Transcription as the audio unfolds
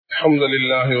الحمد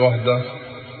لله وحده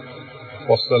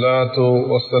والصلاة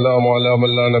والسلام على من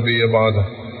لا نبي بعده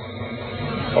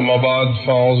أما بعد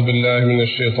فأعوذ بالله من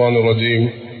الشيطان الرجيم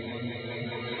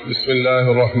بسم الله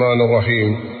الرحمن الرحيم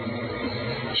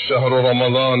شهر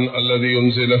رمضان الذي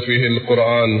ينزل فيه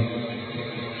القرآن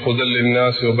هدى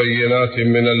للناس وبينات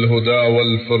من الهدى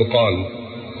والفرقان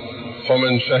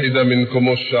فمن شهد منكم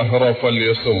الشهر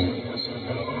فليصم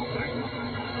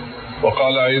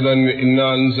وقال أيضا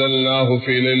إنا أنزلناه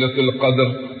في ليلة القدر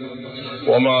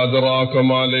وما أدراك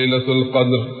ما ليلة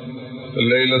القدر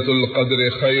ليلة القدر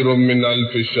خير من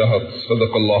ألف الشهر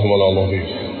صدق الله العظيم.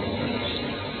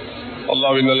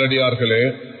 அல்லாஹ்வின் நல்லடியார்களே,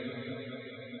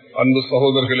 அன்பு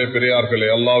சகோதரர்களே, பெரியார்களே,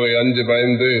 அல்லாஹ்வை அஞ்சு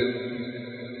பயந்து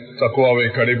தக்வாவை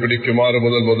கடைபிடிக்குமாறு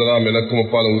முதலாம் எனக்கும்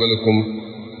அப்பால் உங்களுக்கும்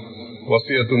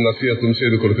வசியத்தும் நசியத்தும்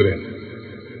செய்து கொடுக்கிறேன்.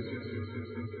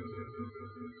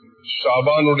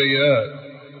 ஷாபானுடைய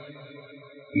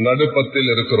நடுப்பத்தில்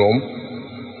இருக்கிறோம்.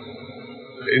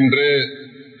 இன்று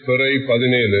பிறை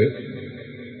 17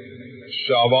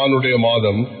 ஷாபானுடைய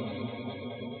மாதம்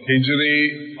ஹிஜ்ரி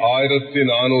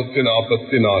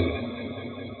 1444.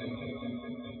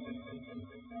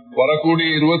 வரக்கூடிய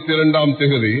 22ஆம்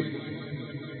தேதி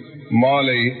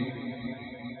மாலை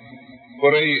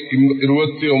பிறை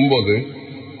 29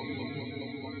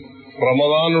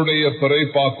 ரமதானுடைய பிறை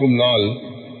பார்க்கும் நாள்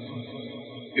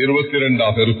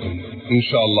 22ஆக இருக்கும்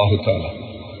இன்ஷா அல்லாஹு தஆலா.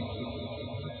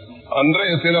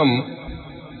 அன்றைய தினம்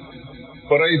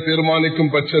பிறை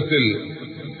தீர்மானிக்கும் பட்சத்தில்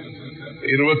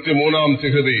 23ஆம்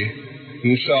தேதி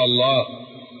இன்ஷா அல்லாஹ்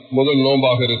முதல்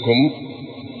நோம்பாக இருக்கும்.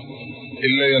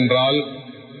 இல்லை என்றால்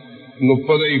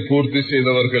 30 பூர்த்தி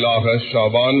செய்தவர்களாக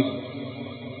ஷாபான்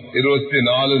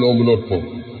 24 நோம்பு நோட்போம்.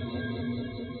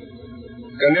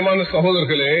 கண்ணியமான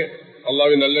சகோதரர்களே,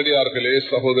 அல்லாஹ்வின் நல்லடியார்களே,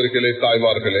 சகோதரிகளே,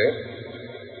 தாய்மார்களே,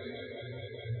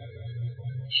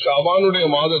 ஷாபானுடைய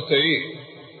மாதத்தை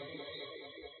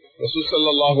ரசூல்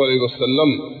ஸல்லல்லாஹு அலைஹி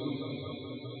வஸல்லம்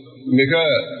மிக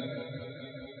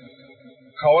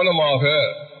கவனமாக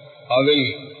அதில்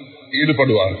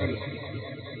ஈடுபடுவார்கள்.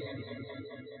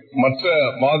 மற்ற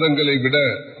மாதங்களை விட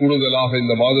கூடுதலாக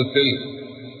இந்த மாதத்தில்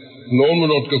நோன்பு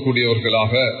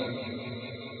நோக்கக்கூடியவர்களாக,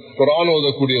 குர்ஆன்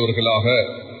ஓதக்கூடியவர்களாக,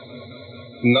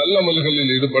 நல்ல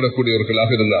அமல்களில்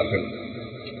ஈடுபடக்கூடியவர்களாக இருந்தார்கள்.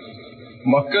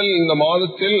 மக்கள் இந்த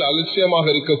மாதத்தில் அலட்சியமாக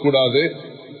இருக்கக்கூடாது.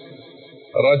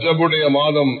 ரஜபுடைய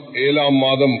மாதம் 7ஆம்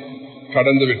மாதம்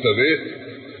கடந்து விட்டது.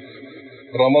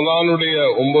 ரமதானுடைய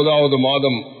 9வது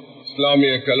மாதம்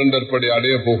இஸ்லாமிய கேலண்டர் படி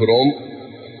அடைய போகிறோம்.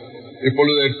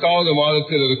 இப்பொழுது 8வது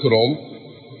மாதத்தில் இருக்கிறோம்.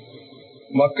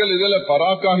 மக்கள் இதில்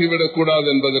பராக்காகிவிடக் கூடாது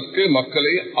என்பதற்கு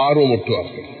மக்களை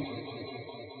ஆர்வமூட்டுவார்கள்.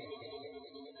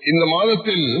 இந்த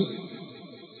மாதத்தில்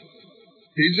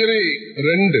ஹிஜ்ரி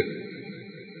 2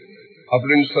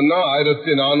 அப்படின்னு சொன்னா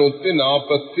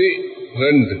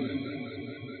 1442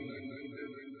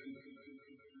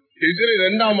 ஹிஜ்ரி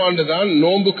 2ஆம் ஆண்டுதான்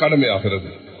நோன்பு கடமையாகிறது.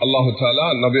 அல்லாஹு தஆலா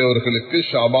நபி அவர்களுக்கு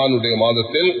ஷாபானுடைய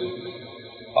மாதத்தில்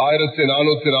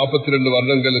 1442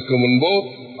 வருடங்களுக்கு முன்பு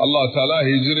அல்லாஹ் தஆலா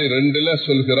ஹிஜ்ரி 2ல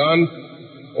சொல்கிறான்,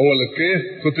 உங்களுக்கு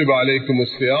குத்திப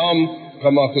அலைக்குமுஸ் ஸியாம்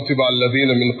கமா குத்திப அல்லதீன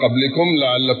மின் கப்லிக்கும்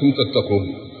லஅல்லகும் தத்தகூன்,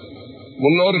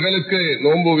 முன்னோர்களுக்கு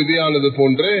நோன்பு விதியானது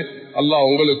போன்று அல்லாஹ்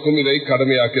உங்களுக்கும் இதை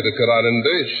கடமையாக்கி இருக்கிறார்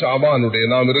என்று ஷாபானுடைய,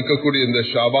 நாம் இருக்கக்கூடிய இந்த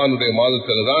ஷாபானுடைய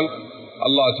மாதத்தில் தான்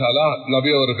அல்லாஹ் தஆலா நபி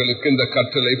அவர்களுக்கு இந்த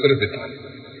கட்டளை பிறப்பித்தார்.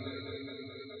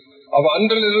 அவ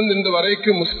அன்றிலிருந்து இன்று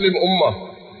வரைக்கும் முஸ்லிம் உம்மா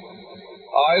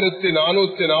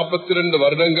 1442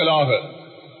 வருடங்களாக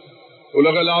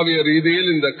உலகளாவிய ரீதியில்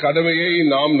இந்த கடமையை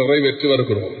நாம் நிறைவேற்றி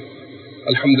வருகிறோம்.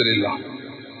 அல்ஹம்துலில்லாஹ்.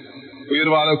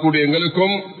 உயிர் வாழக்கூடிய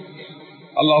எங்களுக்கும்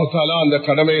அல்லாஹு தஆலா அந்த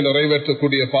கடமையை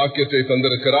நிறைவேற்றக்கூடிய பாக்கியத்தை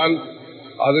தந்திருக்கிறான்.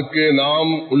 அதுக்கு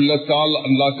நாம் உள்ளத்தால்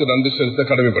அல்லாஹ்க்கு நன்றி செலுத்த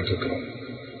கடமைப்பட்டிருக்கிறோம்.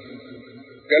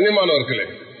 கண்ணியமானவர்களே,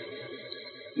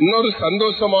 இன்னொரு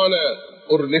சந்தோஷமான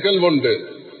ஒரு நிகழ்வுண்டு.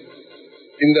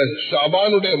 இந்த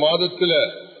ஷாபானுடைய மாதத்துல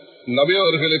நபி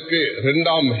அவர்களுக்கு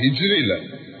 2ஆம் ஹிஜ்ரியில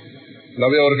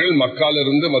நபி அவர்கள்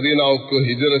மக்காலிருந்து மதீனாவுக்கு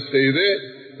ஹிஜ்ரத் செய்து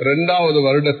 2வது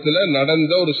வருடத்துல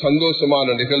நடந்த ஒரு சந்தோஷமான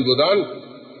நிகழ்வு தான்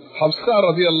ஹப்ஸா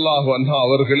ரலியல்லாஹு அன்ஹா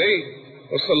அவர்களை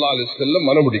ஸல்லல்லாஹு அலைஹி வஸல்லம்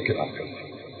மணமுடிக்கிறார்கள்.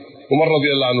 உமர்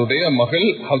ரலியல்லாஹு அன்ஹுடைய மகள்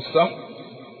ஹப்ஸா,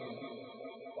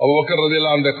 அபூபக்கர்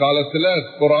ரலியல்லாஹு அன்ஹு காலத்துல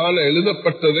குர்ஆன்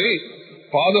எழுதப்பட்டதை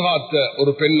பாதுகாத்த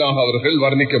ஒரு பெண்ணாக அவர்கள்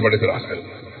வர்ணிக்கப்படுகிறார்கள்.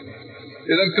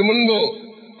 இதற்கு முன்பு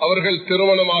அவர்கள்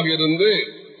திருமணமாக இருந்து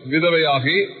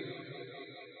விதவையாகி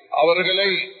அவர்களை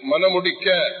மணமுடிக்க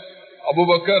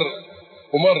அபூபக்கர்,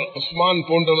 உமர், உஸ்மான்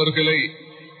போன்றவர்களை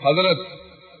ஹஜ்ரத்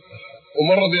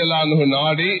உமர் ரலியல்லாஹு அன்ஹு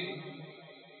நாடி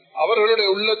அவர்களுடைய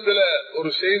உள்ளத்துல ஒரு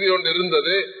செய்தி ஒன்று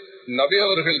இருந்தது, நபி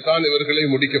அவர்கள் தான் இவர்களை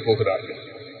முடிக்க போகிறார்கள்.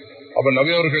 அப்ப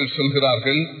நபி அவர்கள்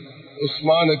சொல்கிறார்கள்,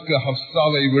 உஸ்மானுக்கு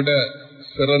ஹப்சாவை விட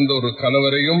சிறந்த ஒரு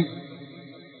கணவரையும்,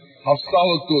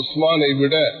 ஹப்சாவுக்கு உஸ்மானை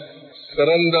விட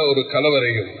சிறந்த ஒரு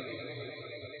கணவரையும்,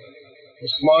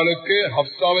 உஸ்மானுக்கு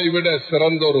ஹப்சாவை விட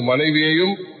சிறந்த ஒரு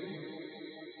மனைவியையும்,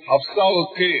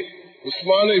 ஹப்சாவுக்கு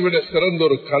உஸ்மானை விட சிறந்த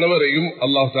ஒரு கணவரையும்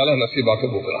அல்லாஹ் தஆலா நசீபாக்க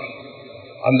போகிறார்.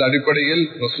 அந்த அடிப்படையில்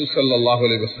ரசூல் ஸல்லல்லாஹு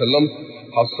அலைஹி வஸல்லம்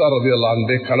ஹப்சா ரலியல்லாஹு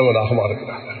அன்ஹா கணவனாக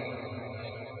மாறுகிறார்கள்.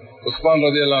 உஸ்மான்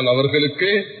ரலியல்லாஹு அன்ஹு அவர்களுக்கு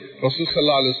ரசூல்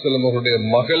ஸல்லல்லாஹு அலைஹி வஸல்லம் அவருடைய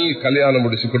மகள் கல்யாணம்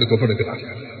முடிச்சு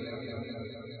கொடுக்கப்படுகிறார்கள்.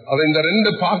 அது இந்த ரெண்டு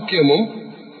பாக்கியமும்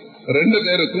ரெண்டு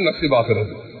பேருக்கும்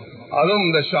நசீபாகிறது. அதுவும்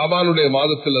இந்த ஷாபானுடைய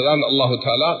மாதத்தில் தான் அல்லாஹு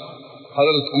தஆலா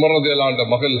ஹஜ்ரத் உமர் ரலியல்லாஹு அன்ஹு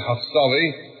மகள் ஹப்சாவை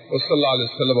ஸல்லல்லாஹு அலைஹி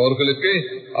வஸல்லம் அவர்களுக்கு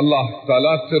அல்லாஹ்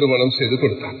தஆலா திருமணம் செய்து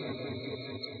கொடுத்தார்.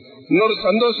 இன்னொரு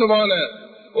சந்தோஷமான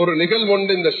ஒரு நிகழ்வு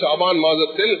உண்டு. இந்த ஷாபான்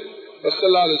மாதத்தில்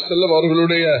ஸல்லல்லாஹு அலைஹி வஸல்லம்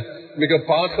அவர்களுடைய மிக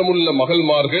பாசமுள்ள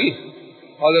மகள்மார்கள்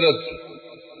ஹஜ்ரத்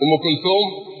உம்மு குல்சூம்,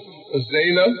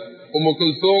 ஸைனப், உம்மு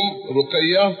குல்சூம்,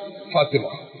 ருக்கையா,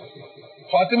 ஃபாத்திமா.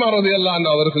 ஃபாத்திமா ரலியல்லாஹு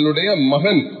அன்ஹா அவர்களுடைய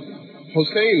மகன்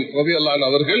ஹுசைன் ரலியல்லாஹு அன்ஹு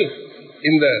அவர்கள்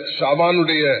இந்த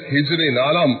ஷாபானுடைய ஹிஜ்ரி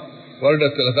 4ஆம்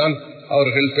வருடத்தில் தான்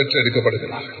அவர்கள்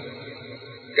பெற்றெடுக்கப்படுகிறார்கள்.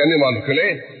 கண்ணியமானவர்களே,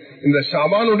 இந்த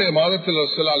ஷாபானுடைய மாதத்தில்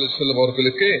ரசூலுல்லாஹி அலைஹி வஸல்லம்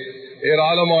அவர்களுக்கு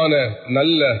ஏராளமான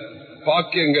நல்ல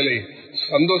பாக்கியங்களை,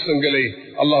 சந்தோஷங்களை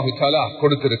அல்லாஹு தஆலா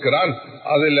கொடுத்திருக்கிறான்.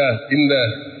 அதுல இந்த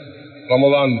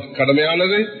ரமதான்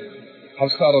கடமையானது,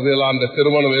 ஹப்சா ரலியல்லாஹு அன்ஹா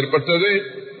திருமணம் ஏற்பட்டது,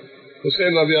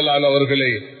 ஹுசைன் ரலியல்லாஹு அன்ஹு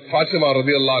அவர்களை ஃபாத்திமா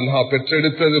ரலியல்லாஹு அன்ஹா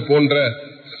பெற்றெடுத்தது போன்ற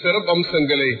சிறப்பு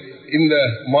அம்சங்களை இந்த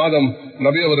மாதம்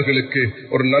நபி அவர்களுக்கு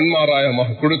ஒரு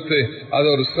நன்மாராயமாக கொடுத்து அது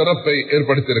ஒரு சிறப்பை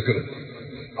ஏற்படுத்தியிருக்கிறது.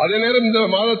 அதே நேரம் இந்த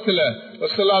மாதத்தில்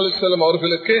ரசூலுல்லாஹி அலைஹி வஸல்லம்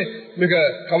அவர்களுக்கு மிக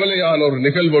கவலையான ஒரு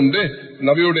நிகழ்வு உண்டு.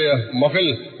 நபியுடைய மகள்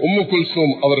உம்மு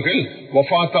குல்சூம் அவர்கள்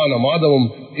வஃபாத்தான மாதமும்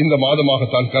இந்த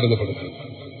மாதமாகத்தான் கருதப்படுகிறது.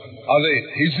 அது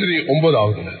ஹிஜ்ரி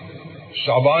 9ஆவது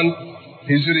ஷாபான்,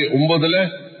 ஹிஜ்ரி 9ல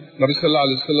நபி ஸல்லல்லாஹு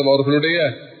அலைஹி வஸல்லம் அவர்களுடைய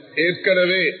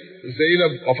ஏற்கனவே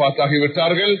ஸைனப்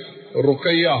வஃபாத்தாகிவிட்டார்கள்.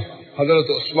 ருக்கையா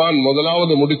ஹஜ்ரத் உஸ்மான்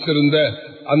முதலாவது முடிச்சிருந்த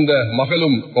அந்த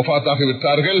மகளும்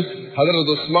வஃபாத்தாகிவிட்டார்கள்.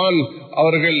 ஹஜ்ரத் உஸ்மான்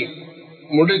அவர்கள்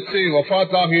முடிச்சு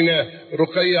வஃபாத்தாகின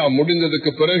ருக்கையா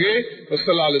முடிந்ததுக்கு பிறகு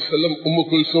ரசூலுல்லாஹி அலைஹி வஸல்லம் உம்மு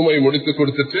குல்சூமை முடித்து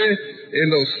கொடுத்துட்டு,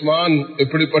 இந்த உஸ்மான்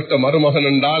எப்படிப்பட்ட மருமகன்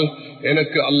என்றால்,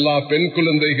 எனக்கு அல்லாஹ் பெண்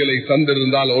குழந்தைகளை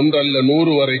தந்திருந்தால் 1 அல்ல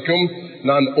 100 வரைக்கும்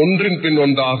நான் ஒன்றின் பின்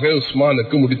ஒன்றாக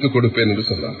உஸ்மானுக்கு முடித்துக் கொடுப்பேன் என்று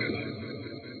சொன்னார்கள்.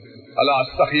 அலா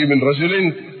அஸ்தஹீ மின்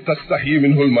ரஜுலின் தஸ்தஹீ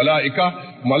மின்ஹுல் மலாயிகா,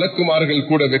 மலக்குமார்கள்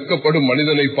கூட வெட்கப்படும்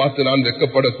மனிதனை பார்த்து நான்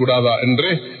வெட்கப்படக்கூடாதா என்று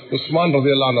உஸ்மான்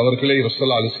ரலியல்லாஹு அன்ஹு அவர்களை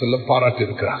ரசூலுல்லாஹி அலைஹி வஸல்லம்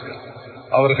பாராட்டியிருக்கிறார்கள்.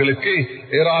 அவர்களுக்கு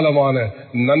ஏராளமான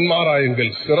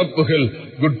நன்மாராயங்கள், சிறப்புகள்,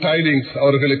 குட் டைடிங்ஸ்,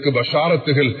 அவர்களுக்கு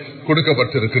பஷாரத்துகள்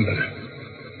கொடுக்கப்பட்டிருக்கின்றன.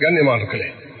 கண்ணியமானவர்களே,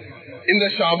 இந்த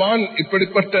ஷாபான்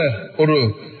இப்படிப்பட்ட ஒரு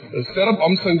சிறப்பு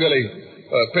அம்சங்களை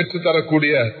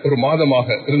பெற்றுத்தரக்கூடிய ஒரு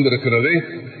மாதமாக இருந்திருக்கிறது.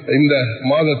 இந்த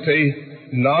மாதத்தை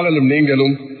நாங்களும்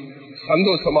நீங்களும்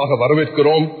சந்தோஷமாக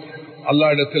வரவேற்கிறோம்.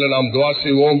 அல்லாஹ் இடத்தில் நாம் துஆ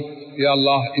செய்வோம், யா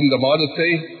அல்லாஹ் இந்த மாதத்தை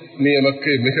நீ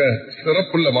எமக்கு மிக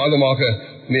சிறப்புள்ள மாதமாக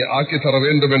நீ ஆக்கி தர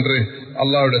வேண்டும் என்று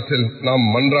அல்லாஹ்விடத்தில் நாம்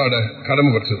மன்றாட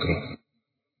கடமைப்பட்டிருக்கிறோம்.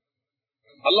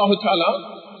 அல்லாஹு தஆலா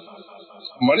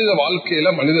மனித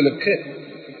வாழ்க்கையில மனிதனுக்கு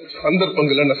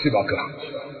சந்தர்ப்பங்களை நசீபாக்குறான்.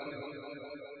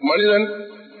 மனிதன்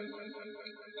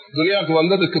துனியாவுக்கு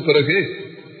வந்ததுக்கு பிறகு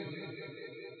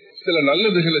சில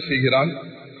நல்லதுகளை செய்கிறான்,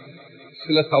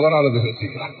 சில தவறானதுகள்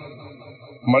செய்கிறான்.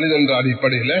 மனிதன்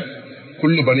அடிப்படையில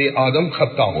குல்லு பனி ஆதம்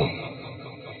ஹத்தாவும்,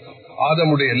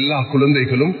 ஆதமுடைய எல்லா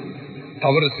குழந்தைகளும்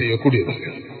தவறு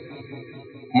செய்யக்கூடியவர்கள்.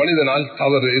 மனிதனால்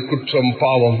தவறு, குற்றம்,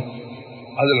 பாவம்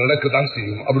அது நடக்கத்தான்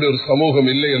செய்யும். அப்படி ஒரு சமூகம்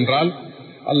இல்லை என்றால்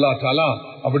அல்லாஹ் தஆலா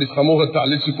அப்படி சமூகத்தை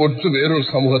அழிச்சு போட்டு வேறொரு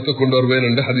சமூகத்தை கொண்டு வருவேன்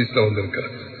என்று ஹதீஸ்ல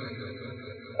வந்திருக்கிறது.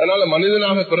 அதனால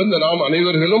மனிதனாக பிறந்த நாம்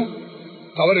அனைவர்களும்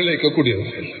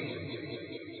தவறிழைக்கக்கூடியவர்கள்.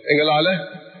 எங்களால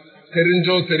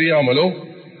தெரிஞ்சோ தெரியாமலோ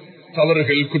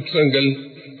தவறுகள், குற்றங்கள்,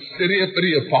 சிறிய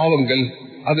பெரிய பாவங்கள்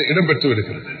அது இடம்பெற்று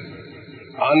விடுகிறது.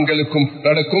 ஆண்களுக்கும்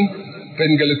நடக்கும்,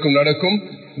 பெண்களுக்கும் நடக்கும்,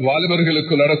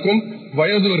 வாலிபர்களுக்கும் நடக்கும்,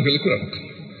 வயதுவர்களுக்கும் நடக்கும்.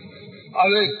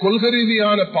 அது கொள்கை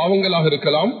ரீதியான பாவங்களாக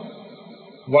இருக்கலாம்,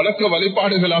 வணக்க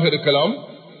வழிபாடுகளாக இருக்கலாம்,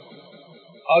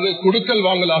 அது குடுக்கல்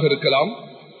வாங்கலாக இருக்கலாம்,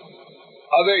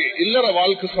 அது இல்லற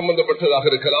வாழ்க்கை சம்பந்தப்பட்டதாக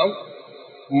இருக்கலாம்,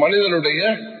 மனிதனுடைய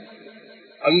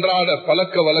அன்றாட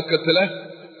பழக்க வழக்கத்துல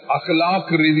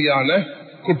அகலாக்கு ரீதியான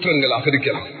குற்றங்களாக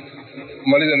இருக்கலாம்.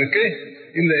 மனிதனுக்கு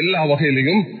இந்த எல்லா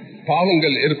வகையிலையும்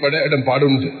பாவங்கள் ஏற்பட இடம்பாடு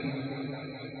உண்டு.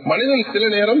 மனிதன் சில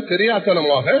நேரம்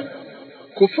தெரியாதனமாக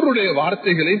குஃப்ருடைய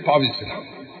வார்த்தைகளை பாவிக்கலாம்.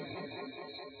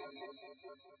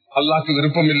 அல்லாஹ்க்கு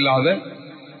விருப்பம் இல்லாத,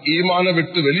 ஈமான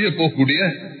விட்டு வெளியே போகக்கூடிய,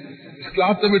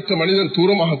 இஸ்லாத்தை விட்டு மனிதன்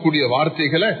தூரமாகக்கூடிய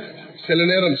வார்த்தைகளை சில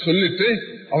நேரம் சொல்லிட்டு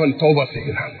அவன் தௌபா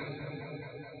செய்கிறான்.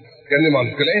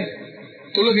 கண்ணியமானே,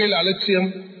 தொழுகையில் அலட்சியம்,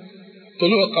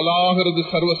 தொழுகை கலாகிறது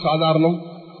சர்வ சாதாரணம்.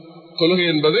 தொழுகை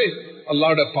என்பது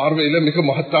அல்லாஹ்வுடைய பார்வையில மிக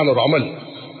மகத்தான ஒரு அமல்.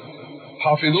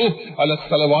 ஹாஃபிது அலா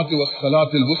ஸலவாத்தி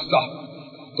வஸ்ஸலாத்தில் வுஸ்தா,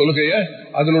 தொழுகைய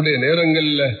அதனுடைய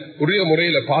நேரங்கள்ல உரிய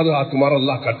முறையில பாதுகாக்குமாறு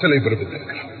அல்லாஹ் கட்டளை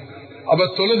பிறப்பித்திருக்கிறார். அப்ப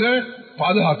தொழுகை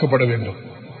பாதுகாக்கப்பட வேண்டும்.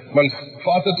 மன்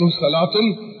ஃபாதத்து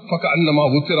ஸலாத்துன் ஃபகஅன்னமா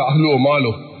உத்திர அஹ்லுஹு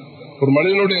மாலுஹு, ஒரு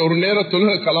மனிதனுடைய ஒரு நேர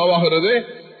தொழுகை கலாவாகிறது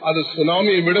அது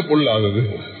சுனாமியை விட பொல்லாதது.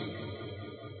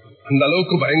 அந்த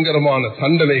அளவுக்கு பயங்கரமான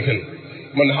தண்டனைகள்.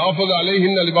 மன் ஹாஃபத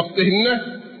அலைஹின்ன லிவக்திஹின்ன,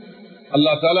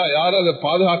 அல்லாஹ் தஆலா யார் அதை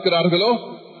பாதுகாக்கிறார்களோ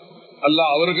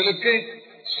அல்லாஹ் அவர்களுக்கு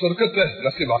சொர்க்கத்தை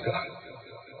நசீபாக்குறான்.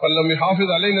 வல்லம்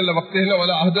ஹாஃபிஸ் அலைஹின்ன லிவக்திஹின்ன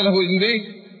வலா அஹத லஹு இன்தி,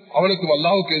 அவனுக்கும்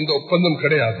அல்லாஹ்வுக்கு எந்த ஒப்பந்தம்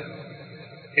கிடையாது.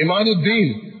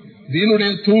 இமானுத்தீன்,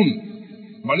 தீனுடைய தூண்,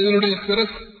 மனிதனுடைய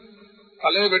சிரஸ்,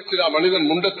 தலையை வெற்றிடா மனிதன்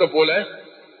முண்டத்தை போல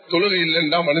தொழுகை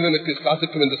இல்லைன்னா மனிதனுக்கு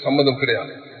காசுக்கும் எந்த சம்பந்தம்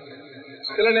கிடையாது.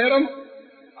 சில நேரம்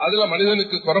அதுல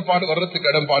மனிதனுக்கு குறைபாடு வர்றதுக்கு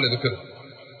இடம்பாடு இருக்கிறது.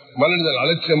 மனிதன்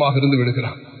அலட்சியமாக இருந்து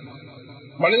விடுகிறான்.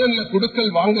 மனிதன்ல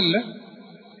குடுக்கல் வாங்கல,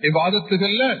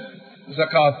 இபாதத்துகள்ல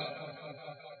ஜகாத்,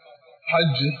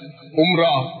 ஹஜ்,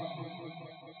 உம்ரா,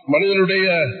 மனிதனுடைய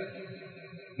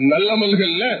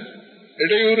நல்லமல்கள்ல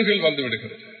இடையூறுகள் வந்து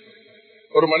விடுகிறது.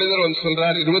 ஒரு மனிதர் வந்து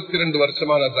சொல்றாரு, 22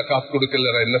 வருஷமா நான் ஜகாத்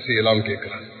கொடுக்கல, என்ன செய்யலாம்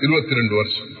கேட்கிறார். 22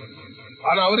 வருஷம்.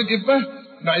 ஆனா அவருக்கு இப்ப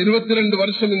நான் 22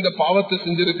 வருஷம் இந்த பாவத்தை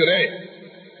செஞ்சிருக்கிறேன்.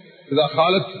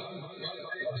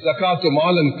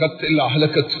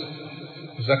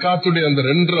 ஜகாத்துடைய அந்த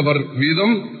 2.5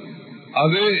 வீதம்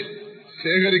அது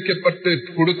சேகரிக்கப்பட்டு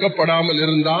கொடுக்கப்படாமல்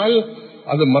இருந்தால்,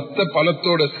 அது மத்த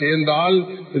பணத்தோட சேர்ந்தால்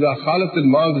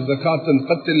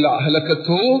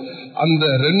அந்த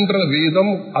 2.5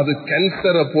 வீதம் அது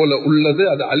கேன்சரை போல உள்ளது,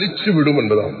 அது அழிச்சு விடும்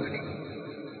என்பதால்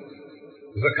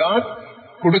ஜகாத்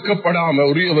கொடுக்கப்படாம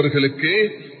உரியவர்களுக்கு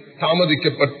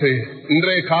தாமதிக்கப்பட்டு,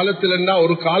 இன்றைய காலத்தில் என்ன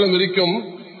ஒரு காலம் இருக்கும்,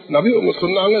 நபி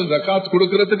சொன்னாங்க ஜகாத்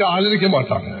கொடுக்கறதுக்கு ஆள் இருக்க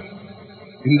மாட்டாங்க.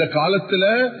 இந்த காலத்துல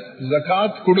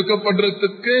ஜகாத்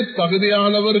கொடுக்கப்படுறதுக்கு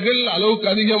தகுதியானவர்கள் அளவுக்கு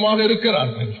அதிகமாக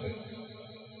இருக்கிறார்கள்.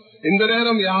 இந்த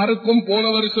நேரம் யாருக்கும் போன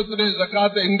வருஷத்துடைய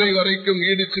ஜகாத்தை இன்றைய வரைக்கும்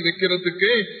ஈடிச்சு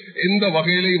வைக்கிறதுக்கு எந்த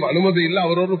வகையிலையும் அனுமதி இல்லை.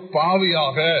 அவர் ஒரு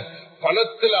பாவியாக,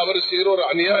 பணத்தில் அவர் செய்யற ஒரு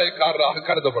அநியாயக்காரராக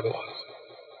கருதப்படுவார்.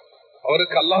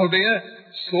 அவருக்கு அல்லாஹ்வுடைய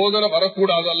சோதனை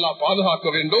வரக்கூடாது, அல்லாஹ் பாதுகாக்க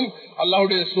வேண்டும்.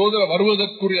 அல்லாஹ்வுடைய சோதனை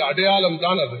வருவதற்குரிய அடையாளம்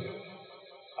தான் அது.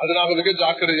 அதனால மிக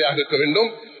ஜாக்கிரதையாக இருக்க வேண்டும்.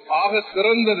 ஆக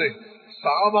சிறந்தது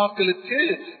சஹாபாக்களுக்கு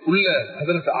உள்ள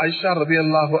ஹஜ்ரத் ஆயிஷா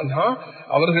ரலியல்லாஹு அன்ஹா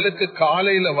அவர்களுக்கு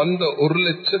காலையில வந்த 1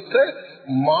 லட்சத்தை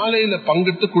மாலையில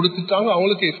பங்கிட்டு கொடுத்துட்டாங்க.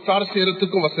 அவங்களுக்கு இஃப்தார்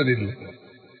செய்யறதுக்கும் வசதி இல்லை.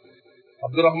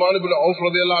 அப்துல் ரஹ்மான் இப்னு அவுஃப்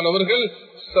ரலியல்லாஹு அன்ஹு அவர்கள்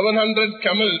 700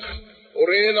 camels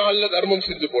ஒரே நாள்ல தர்மம்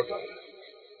செஞ்சு போட்டாங்க.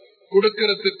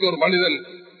 கொடுக்கிறதுக்கு ஒரு மனிதன்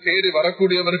தேடி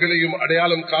வரக்கூடியவர்களையும்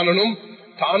அடையாளம் காணணும்,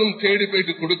 தானும் தேடி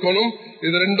போயிட்டு கொடுக்கணும்.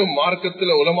 இது 2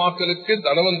 மார்க்கத்தில் உலமாக்களுக்கு,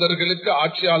 தனவந்தர்களுக்கு,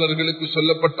 ஆட்சியாளர்களுக்கு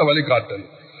சொல்லப்பட்ட வழிகாட்டல்.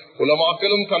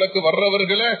 உலமாக்களும் தனக்கு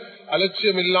வர்றவர்களை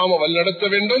அலட்சியம் இல்லாம வழிநடத்த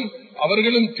வேண்டும்,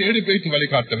 அவர்களும் தேடி போயிட்டு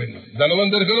வழிகாட்ட வேண்டும்.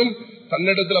 தனவந்தர்களும்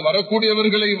தன்னிடத்துல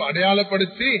வரக்கூடியவர்களையும்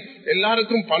அடையாளப்படுத்தி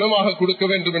எல்லாருக்கும் பணமாக கொடுக்க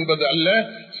வேண்டும் என்பது அல்ல.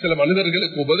 சில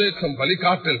மனிதர்களுக்கு உபதேசம்,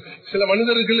 வழிகாட்டல், சில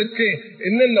மனிதர்களுக்கு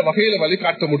என்னென்ன வகையில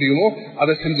வழிகாட்ட முடியுமோ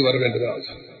அதை செஞ்சு வர வேண்டும்.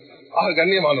 ஆக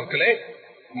கண்ணியமானவர்களே,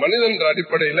 மனிதன்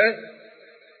அடிப்படையில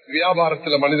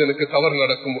வியாபாரத்துல மனிதனுக்கு தவறு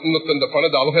நடக்கும். இன்னொருத்த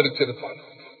பணத்தை அபகரிச்சிருப்பான்,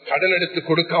 கடன் எடுத்து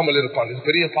கொடுக்காமல் இருப்பான். இது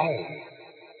பெரிய பாவம்.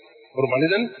 ஒரு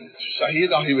மனிதன்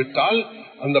ஷஹீதாகிவிட்டால்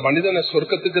அந்த மனிதனை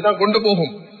சொர்க்கத்துக்கு தான் கொண்டு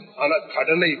போகும். ஆனா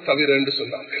கடனை தவிர என்று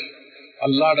சொன்னார்கள்.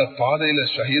 அல்லாஹ்வுடைய பாதையில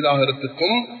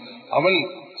ஷஹீதாகிறதுக்கும் அவன்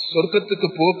சொர்க்கத்துக்கு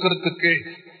போக்குறதுக்கு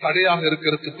தடையாக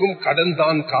இருக்கிறதுக்கும் கடன்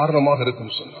தான் காரணமாக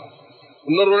இருக்கும் சொன்னான்.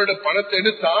 இன்னொருவருடைய பணத்தை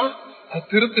எடுத்தா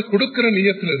திருப்பி கொடுக்கிற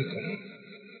நியத்துல இருக்கும்.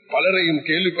 பலரையும்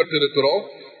கேள்விப்பட்டிருக்கிறோம்.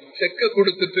 செக்க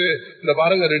கொடுத்துட்டு இந்த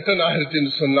பாருங்க ரிட்டர்ன்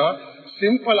ஆகிருச்சுன்னு சொன்னா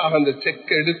சிம்பிளாக அந்த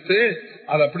செக் எடுத்து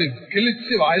அதை அப்படி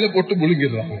கிழிச்சு வாயில போட்டு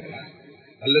முழுங்கிடுறாங்க.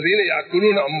 அல்லதீன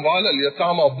யாக்குலூன அம்வால்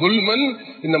யதாமா புல்மன்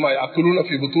இன்னமா யாக்குலூன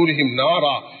ஃபீ புதூரிஹிம்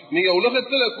நாரா. நீங்க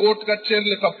உலகத்துல கோர்ட்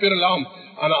கச்சேரியில தப்பிரலாம்,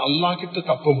 ஆனா அல்லாஹ் கிட்ட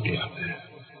தப்ப முடியாது.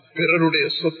 பிறருடைய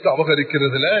சொத்து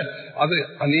அபகரிக்கிறதுல அது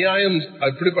அநியாயம்.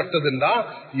 எப்படிப்பட்டதுன்னா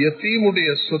யதீமுடைய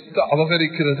சொத்து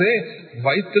அபகரிக்கிறதே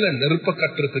வயிற்றுல நெருப்ப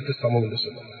கட்டுறதுக்கு சமம் என்று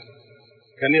சொன்னாங்க.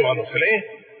 கண்ணியமானவர்களே,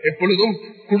 எப்பொழுதும்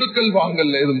குடுக்கல்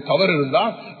வாங்கல் ஏதும் தவறு இருந்தா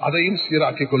அதையும்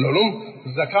சீராக்கிக் கொள்ளணும்.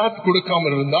 ஜகாத்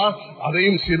கொடுக்காமல் இருந்தா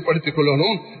அதையும் சீர்படுத்திக்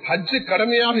கொள்ளணும். ஹஜ்ஜு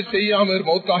கடமையாக செய்யாம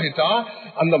மௌத்தாகிட்டா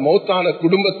அந்த மௌத்தான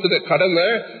குடும்பத்துல கடமை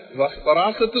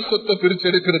வராசத்து சொத்தை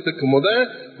பிரிச்செடுக்கிறதுக்கு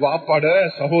வாப்பாட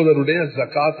சகோதரருடைய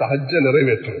ஜகாத் ஹஜ்ஜ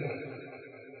நிறைவேற்றணும்.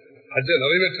 ஹஜ்ஜை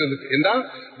நிறைவேற்றுறதுக்கு. ஏன்னா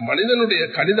மனிதனுடைய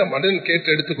கடித மனிதன்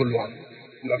கேட்டு எடுத்துக் கொள்வான்.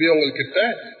 நபி உங்ககிட்ட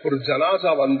ஒரு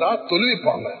ஜனாசா வந்தா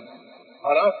தொழுவிப்பாங்க.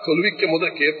 ஆனா தொழுவிக்க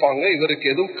முதல் கேட்பாங்க, இவருக்கு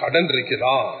எதுவும் கடன்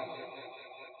இருக்குதா?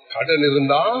 கடன்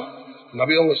இருந்தா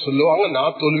நபி அவங்க சொல்லுவாங்க,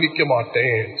 நான் தொழுவிக்க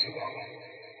மாட்டேன் சொல்லுவாங்க.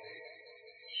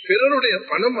 பிறருடைய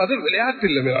பணம் அது விளையாட்டு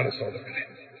இல்லை மேலான சோதர்களே.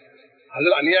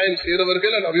 அதுல அநியாயம்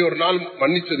செய்தவர்களை நபி ஒரு நாள்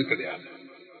மன்னிச்சது கிடையாது.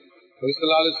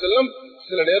 செல்லம்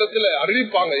சில நேரத்தில்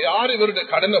அறிவிப்பாங்க, யார் இவருடைய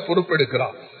கடனை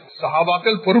பொறுப்பெடுக்கிறார்?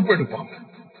 சஹாபாக்கள் பொறுப்பெடுப்பாங்க.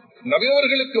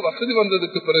 நபியவர்களுக்கு வசதி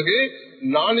வந்ததுக்கு பிறகு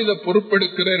நான் இதை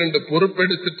பொறுப்பெடுக்கிறேன் என்று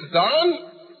பொறுப்பெடுத்துட்டு தான்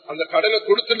அந்த கடனை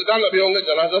கொடுத்துட்டு தான் நபியவங்க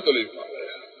ஜனாசா தொழிப்பாங்க.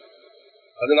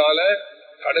 அதனால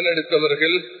கடன்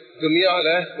எடுத்தவர்கள் துனியால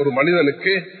ஒரு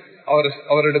மனிதனுக்கு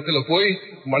அவரிடத்துல போய்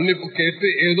மன்னிப்பு கேட்டு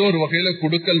ஏதோ ஒரு வகையில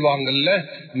குடுக்கல் வாங்கல்ல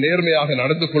நேர்மையாக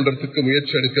நடந்து கொள்றதுக்கு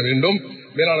முயற்சி எடுக்க வேண்டும்.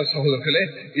 மேலான சகோதரர்களே,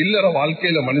 இல்லற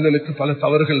வாழ்க்கையில மனிதனுக்கு பல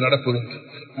தவறுகள் நடப்பதுண்டு.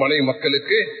 மனைவி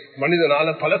மக்களுக்கு மனிதனால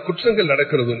பல குற்றங்கள்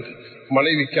நடக்கிறது.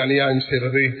 மனைவிக்கு அநியாயம்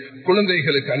செய்யறது,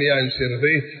 குழந்தைகளுக்கு அநியாயம்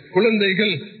செய்யறது,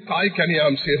 குழந்தைகள் தாய்க்கு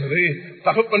அநியாயம் செய்யறது,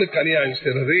 தகப்பனுக்கு அநியாயம்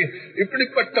செய்யறது,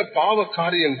 இப்படிப்பட்ட பாவ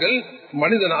காரியங்கள்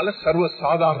மனிதனால சர்வ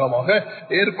சாதாரணமாக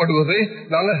ஏற்படுவதை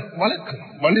நாங்க வளர்க்கிறோம்.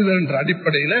 மனிதன் என்ற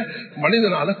அடிப்படையில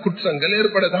மனிதனால குற்றங்கள்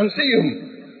ஏற்படத்தான் செய்யும்.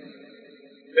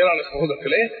 மேலான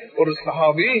சகோதரர்களே, ஒரு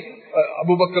சஹாபி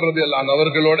அபூபக்கர் ரலியல்லாஹு அன்ஹு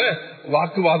அவர்களோட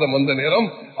வாக்குவாதம் வந்த நேரம்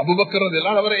அபூபக்கர்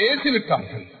ரலியல்லாஹு அன்ஹு அவரை ஏசி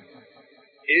விட்டார்கள்.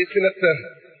 ஏசினத்தை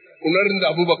உணர்ந்த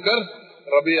அபூபக்கர்,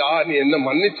 ரபியா நீ என்ன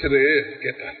மன்னிச்சிரு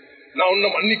கேட்டார். நான் உன்னை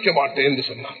மன்னிக்க மாட்டேன் என்று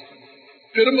சொன்னார்.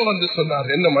 திரும்ப வந்து சொன்னார்,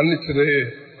 என்ன மன்னிச்சிரு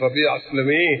ரபியா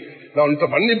அஸ்லமி, நான் உன்கிட்ட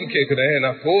மன்னிப்பு கேட்கிறேன்,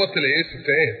 நான் கோவத்துல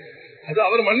ஏசிட்டேன். அது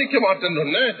அவர் மன்னிக்க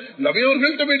மாட்டேன்னு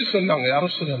நபியவர்கள்ட்ட போயிட்டு சொன்னாங்க,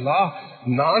 யாரும் சொல்லலாம்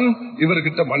நான்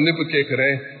இவர்கிட்ட மன்னிப்பு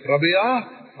கேட்கிறேன். ரபியா,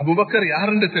 அபூபக்கர்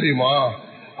யாருன்னு தெரியுமா?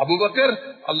 அபூபக்கர்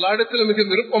அல்லாஹ் இடத்துல மிக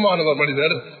விருப்பமானவர்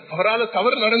மனிதர், அவரால்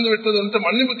தவறு நடந்து விட்டது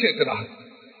மன்னிப்பு கேட்கிறார்.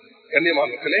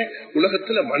 கண்ணியமானே,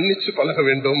 உலகத்துல மன்னிச்சு பழக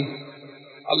வேண்டும்.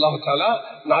 அல்லாஹ் தஆலா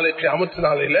நாளைக்கு கியாமத்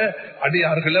நாளையில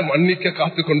அடியார்களை மன்னிக்க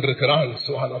காத்து கொண்டிருக்கிறான்.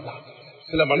 சுப்ஹானல்லாஹ்.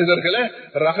 சில மனிதர்களை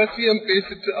ரகசியம்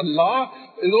பேசிட்டு அல்லாஹ்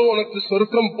ஏதோ உனக்கு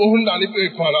சொர்க்கம் போகுன்னு அனுப்பி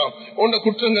வைப்பானா, உன்ன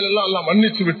குற்றங்கள் எல்லாம் அல்லாஹ்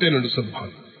மன்னிச்சு விட்டேன் என்று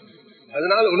சொல்வான்.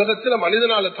 அதனால உலகத்துல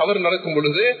மனிதனால தவறு நடக்கும்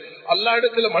பொழுது அல்லா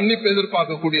இடத்துல மன்னிப்பு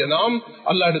எதிர்பார்க்கக்கூடிய நாம்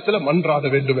அல்லா இடத்துல மன்றாட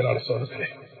வேண்டும் என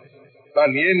சொல்றேன்.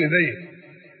 நான் ஏன் இதை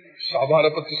ஷாபான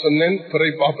பத்தி சொன்னேன், பிறை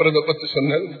பாப்புறத பத்தி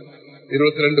சொன்னேன்.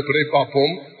 22 பிறை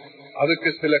பார்ப்போம். அதுக்கு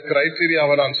சில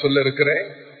கிரைடீரியாவை நான் சொல்ல இருக்கிறேன்.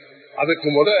 அதுக்கு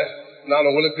நான்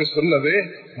உங்களுக்கு சொன்னது,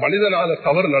 மனிதனால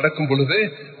தவறு நடக்கும் பொழுது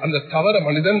அந்த தவற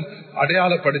மனிதன்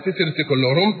அடையாளப்படுத்தி திருத்திக்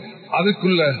கொள்ளணும்.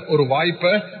 அதுக்குள்ள ஒரு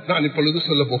வாய்ப்பை நான் இப்பொழுது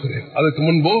சொல்ல போகிறேன். அதுக்கு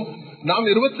முன்பு நாம்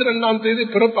 22ஆம் தேதி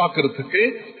பிறப்பாக்குறதுக்கு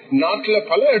நாட்டில்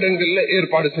பல இடங்கள்ல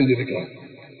ஏற்பாடு செஞ்சிருக்கிறோம்.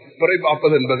 பிறை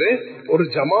பார்ப்பது என்பது ஒரு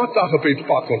ஜமாத்தாக போயிட்டு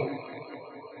பார்க்கணும்.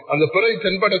 அந்த பிறை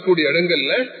தென்படக்கூடிய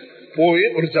இடங்கள்ல போய்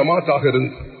ஒரு ஜமாத்தாக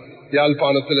இருந்து,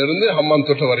 யாழ்ப்பாணத்திலிருந்து ஹம்மான்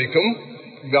தொட்ட வரைக்கும்,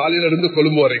 காலிலிருந்து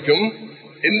கொழும்பு வரைக்கும்,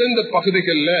 எந்தெந்த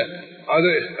பகுதிகளில் அது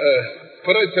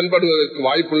பிறை தென்படுவதற்கு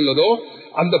வாய்ப்புள்ளதோ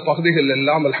அந்த பகுதிகள்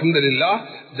எல்லாம் அல்ஹம்துலில்லாஹ்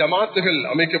ஜமாத்துகள்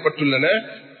அமைக்கப்பட்டுள்ளன.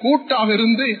 கூட்டாக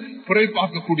இருந்து பிறை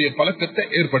பார்க்கக்கூடிய பழக்கத்தை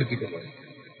ஏற்படுத்திக்கணும்.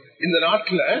 இந்த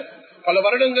நாட்டில் பல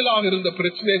வருடங்களாக இருந்த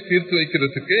பிரச்சனையை தீர்த்து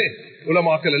வைக்கிறதுக்கு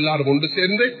உலமாக்கள் எல்லாரும் ஒன்று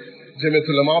சேர்ந்து,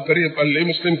 ஜமியத்துல் உலமா, பெரிய பள்ளி,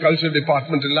 முஸ்லிம் கல்ச்சர்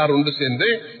டிபார்ட்மெண்ட் எல்லாரும் ஒன்று சேர்ந்து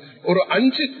ஒரு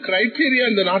 5 கிரைடீரியா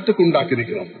இந்த நாட்டுக்கு உண்டாக்கி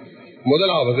இருக்கிறோம்.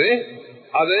 முதலாவது,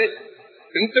 அது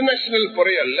இன்டர்நேஷனல்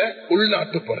பொறை அல்ல,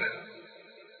 உள்நாட்டு பொறை.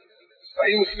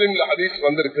 சஹீஹ் முஸ்லிம்ல ஹதீஸ்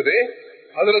வந்திருக்குது.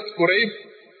 ஹஜ்ரத் குரைப்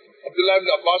அப்துல்லா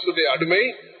இப்னு அப்பாஸுடைய அடிமை,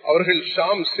 அவர்கள்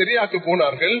ஷாம் சிரியாக்கு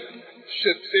போனார்கள்.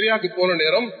 சிரியாக்கு போன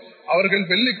நேரம் அவர்கள்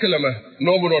வெள்ளிக்கிழமை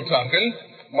நோம்பு நோற்றார்கள்.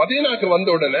 மதீனாக்கு வந்த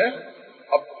உடனே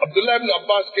அப்துல்லா இப்னு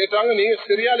அப்பாஸ் கேட்டாங்க, நீங்க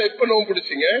சிரியால எப்ப நோம்பு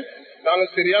பிடிச்சீங்க? நாங்க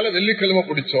சிரியால வெள்ளிக்கிழமை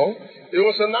பிடிச்சோம்.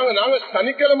 இவங்க சொன்னாங்க, நாங்க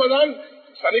சனிக்கிழமை தான்,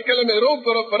 சனிக்கிழமை இரவு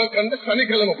பிற கண்டு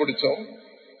சனிக்கிழமை பிடிச்சோம்.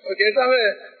 கேட்டாங்க,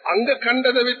 அங்க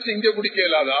கண்டதை வச்சு இங்க பிடிக்க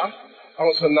இயலாதா?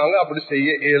 அவங்க சொன்னாங்க, அப்படி செய்ய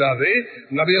இயலாது,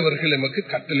 நபி அவர்கள் நமக்கு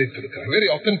கட்டளையிட்டு இருக்கிறார். வெரி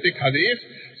ஆத்தென்டிக் ஹதீஸ்,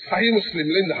 சஹீஹ்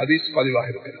முஸ்லிம்ல இந்த ஹதீஸ் பதிவாக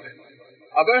இருக்கிறது.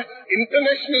 அப்ப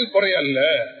இன்டர்நேஷனல் பொறை அல்ல.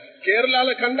 கேரளால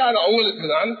கண்டா அது அவங்களுக்கு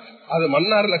தான், அது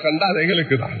மன்னார்ல கண்டா அது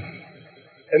எங்களுக்கு தான்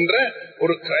என்ற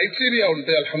ஒரு கிரைடீரியா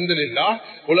உண்டு. அல்ஹம்துலில்லாஹ்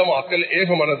உலமாக்கள்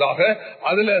ஏகமனதாக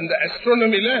அதுல அந்த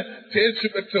அஸ்ட்ரோனமில தேர்ச்சி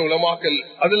பெற்ற உலமாக்கள்,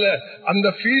 அதுல அந்த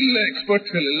ஃபீல்ட்ல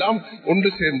எக்ஸ்பர்ட்கள் எல்லாம் ஒன்று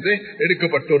சேர்ந்து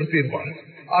எடுக்கப்பட்ட ஒரு தீர்மானம்.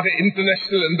 ஆக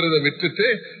இன்டர்நேஷனல் என்றதை விட்டுட்டு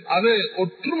அது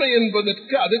ஒற்றுமை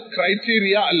என்பதற்கு அது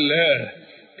கிரைடீரியா அல்ல.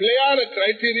 பிழையான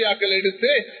கிரைட்டீரியாக்கள்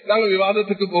எடுத்து நாங்க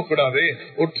விவாதத்துக்கு போக கூடாது.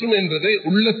 ஒற்றுமை என்றது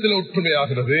உள்ளத்துல ஒற்றுமை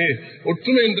ஆகிறது,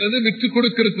 ஒற்றுமை என்றது விட்டு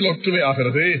கொடுக்கிறதுல ஒற்றுமை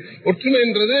ஆகிறது, ஒற்றுமை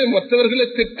என்றது மற்றவர்களை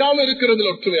திட்டாம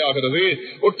இருக்கிறதுல ஒற்றுமை ஆகிறது,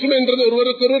 ஒற்றுமை என்றது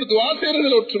ஒருவருக்கு ஒருவர் துவா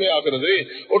செய்யறதுல ஒற்றுமை ஆகிறது,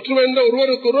 ஒற்றுமை என்ற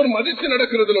ஒருவருக்கு ஒருவர் மதித்து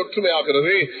நடக்கிறதுல ஒற்றுமை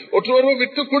ஆகிறது, ஒருவரை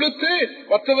விட்டு கொடுத்து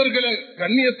மற்றவர்களை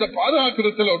கண்ணியத்தை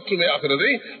பாதுகாக்கிறதுல ஒற்றுமை ஆகிறது.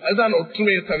 அதுதான்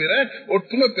ஒற்றுமையை தவிர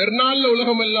ஒற்றுமை பெருநாள்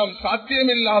உலகம் எல்லாம்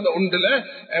சாத்தியம் இல்லாத ஒன்றுல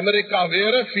அமெரிக்கா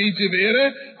வேற, பிஜி வேற,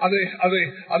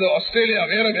 அது ஆஸ்திரேலியா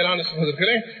வேற. மேலான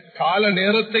சகோதரர்களே, கால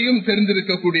நேரத்தையும்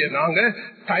தெரிந்திருக்கக்கூடிய நாங்க,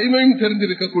 டைமையும்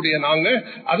தெரிந்திருக்கக்கூடிய நாங்க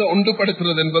அதை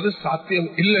ஒன்றுபடுத்துறது என்பது சாத்தியம்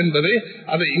இல்லை என்பதை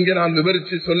அதை இங்க நான்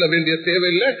விவரிச்சு சொல்ல வேண்டிய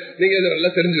தேவையில்லை. நீங்க இதை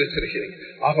நல்லா தெரிஞ்சு வச்சிருக்கிறீங்க.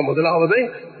 ஆக முதலாவது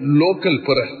லோக்கல்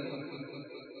புற,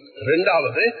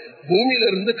 இரண்டாவது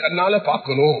பூமியிலிருந்து கண்ணால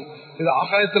பார்க்கணும். இது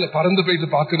ஆகாயத்துல பறந்து போயிட்டு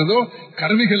பாக்குறதோ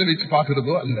கருவிகளை வச்சு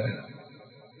பாக்குறதோ அல்ல.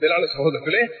 மேலான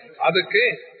சகோதரர்களே, அதுக்கு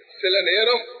சில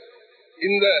நேரம்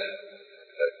இந்த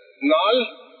நாள்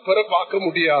பெற பார்க்க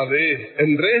முடியாது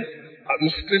என்று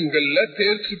முஸ்லிம்கள்ல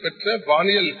தேர்ச்சி பெற்ற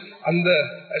வானியல், அந்த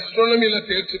அஸ்ட்ரானமியில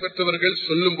தேர்ச்சி பெற்றவர்கள்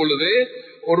சொல்லும் பொழுதே,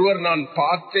 ஒருவர் நான்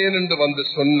பார்த்தேன் என்று வந்து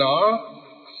சொன்னா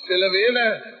சிலவேளை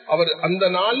அவர் அந்த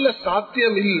நாள்ல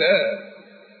சாத்தியம் இல்ல.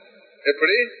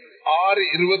 எப்படி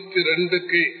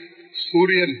 6:22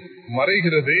 சூரியன்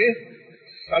மறைகிறது,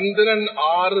 சந்திரன்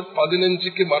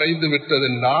 6:15 மறைந்து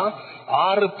விட்டதுன்னா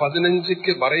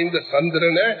 6:15 மறைந்த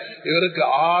சந்திரனை இவருக்கு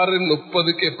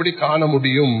 6:30 எப்படி காண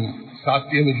முடியும்?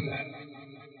 சாத்தியம் இல்லை.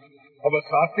 அப்ப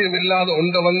சாத்தியம் இல்லாத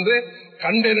ஒன்றை வந்து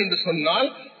கண்டேன் என்று சொன்னால்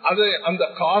அது அந்த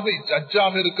காதை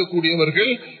ஜட்ஜாக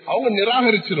இருக்கக்கூடியவர்கள் அவங்க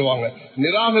நிராகரிச்சிருவாங்க.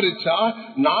 நிராகரிச்சா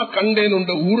நான் கண்டேன்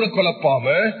என்ற ஊரை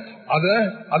குழப்பாம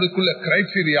அதுக்குள்ள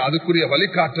கிரைட்டீரியா, அதுக்குரிய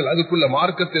வழிகாட்டல், அதுக்குள்ள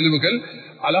மார்க்க தெளிவுகள்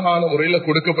அழகான முறையில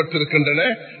கொடுக்கப்பட்டிருக்கின்றன.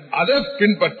 அதை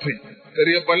பின்பற்றி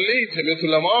பெரிய பள்ளி,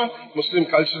 ஜெமியத்துல்லமா, முஸ்லிம்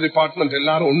கல்ச்சர் டிபார்ட்மெண்ட்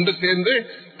எல்லாரும் ஒன்று சேர்ந்து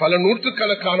பல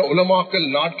நூற்றுக்கணக்கான உலமாக்கள்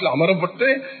நாட்டில் அமரப்பட்டு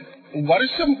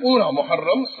வருஷம் பூரா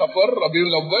முஹர்ரம், சஃபர்,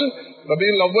 ரபியுல் அவ்வல்,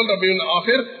 ரபியுல்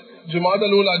ஆஹிர்,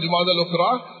 ஜுமாதல் ஊலா, ஜுமாதல் உக்ரா,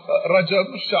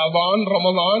 ரஜப், ஷாபான்,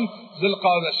 ரமதான்,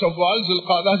 ஜுல்காதா, ஷவ்வால்,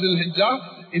 ஜுல்காதா, ஜுல்ஹிஜ்ஜா,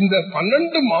 இந்த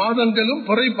 12 மாதங்களும்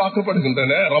பிறை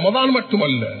பார்க்கப்படுகின்றன. ரமதான்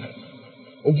மட்டுமல்ல,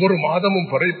 ஒவ்வொரு மாதமும்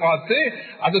பிறை பார்த்து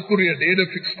அதுக்குரிய டேட்டை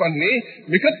பிக்ஸ் பண்ணி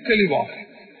மிக தெளிவாக,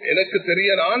 எனக்கு தெரிய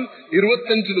நான்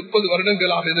 25-30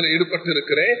 வருடங்களாக இதில் ஈடுபட்டு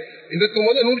இருக்கிறேன். இதற்கு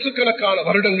முதல் நூற்றுக்கணக்கான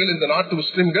வருடங்கள் இந்த நாட்டு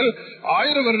முஸ்லிம்கள்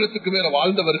 1000 வருடத்துக்கு மேல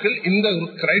வாழ்ந்தவர்கள் இந்த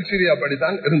கிரைட்டீரியா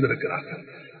படிதான் இருந்திருக்கிறார்கள்.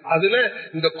 அதுல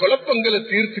இந்த குழப்பங்களை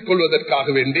தீர்த்துக் கொள்வதற்காக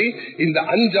வேண்டி இந்த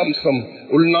 5 அம்சம்,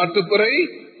 உள்நாட்டு பிறை,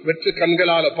 வெற்று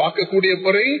கண்களால பார்க்கக்கூடிய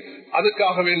பிறை,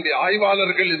 அதுக்காக வேண்டிய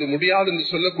ஆய்வாளர்கள் இது முடியாது என்று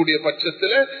சொல்லக்கூடிய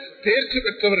பட்சத்தில் தேர்ச்சி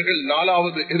பெற்றவர்கள்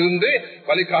 4வது இருந்து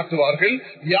வழிகாட்டுவார்கள்.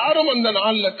 யாரும் அந்த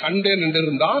நாள்ல கண்டேன்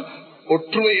என்றிருந்தால்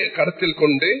ஒற்றுமையை கருத்தில்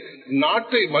கொண்டு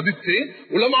நாட்டை மதித்து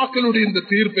உலமாக்களுடைய இந்த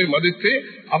தீர்ப்பை மதித்து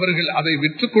அவர்கள் அதை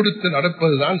விட்டுக் கொடுத்து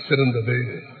நடப்பதுதான் சிறந்தது.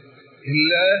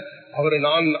 இல்ல அவர்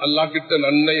நான் அல்லா கிட்ட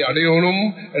நன்மை அடையணும்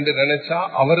என்று நினைச்சா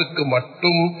அவருக்கு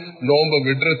மட்டும் நோன்பு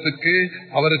விடுறதுக்கு,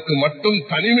 அவருக்கு மட்டும்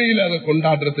தனிமையில் அதை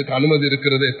கொண்டாடுறதுக்கு அனுமதி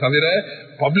இருக்கிறதே தவிர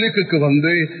பப்ளிக்கு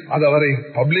வந்து அது அவரை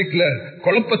பப்ளிக்ல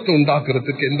குழப்பத்தை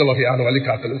உண்டாக்குறதுக்கு எந்த வகையான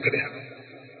வழிகாட்டலும் கிடையாது.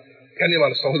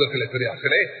 கண்ணியமான சகோதரர்களே,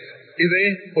 பெரியார்களே, இதை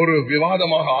ஒரு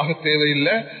விவாதமாக ஆக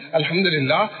தேவையில்லை.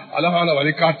 அல்ஹம்துலில்லாஹ், அழகான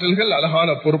வழிகாட்டல்கள், அழகான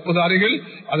பொறுப்புதாரிகள்,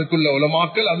 அதுக்குள்ள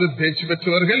உலமாக்கள், அது பேச்சு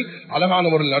பெற்றவர்கள் அழகான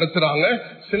முறையில் நடத்துறாங்க.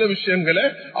 சில விஷயங்களை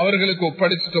அவர்களுக்கு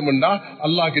ஒப்படைச்சிட்டோம்னா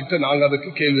அல்லாஹ் கிட்ட நாங்க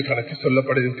அதுக்கு கேள்வி கணக்கு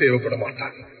சொல்லப்படுது தேவைப்பட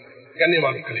மாட்டாங்க.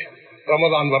 கண்ணியமானங்களே,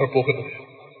 ரமதான் வரப்போகுது.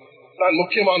 நான்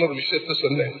முக்கியமான ஒரு விஷயத்த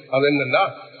சொன்னேன். அது என்னன்னா,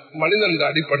 மனிதன்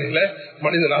அடிப்படையில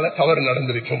மனிதனால தவறு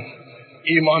நடந்திருக்கும்.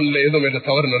 ஈமான்ல ஏதோ மேல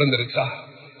தவறு நடந்திருச்சா?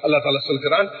 அல்லாஹ் தஆலா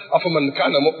சொல்கிறான், அஃபமன்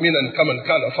கான முஃமினன் கமன்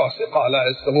கான ஃபாஸிகா லா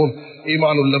யஸ்தவூன்,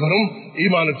 ஈமான் உள்ளவரும்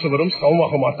ஈமானற்றவரும்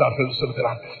சமமாக மாட்டார்கள்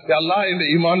சொல்கிறான். யா அல்லாஹ், இந்த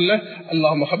ஈமான்ல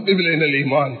அல்லாஹ் மஹப்பிப் இலைனல்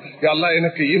ஈமான், யா அல்லாஹ்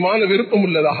எனக்கு ஈமான விருப்பம்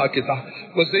உள்ளதாக ஆக்கிதா,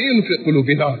 வஸையின் ஃபி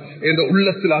குலூபினா, என்ற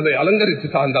உள்ளத்தில் அதை அலங்கரித்து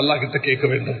தான் அந்த அல்லாஹ் கிட்ட கேட்க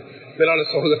வேண்டும். மேலான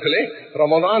சகோதரர்களே,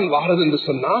 ரமதான் வாரது என்று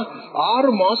சொன்னா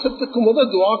 6 மாசத்துக்கு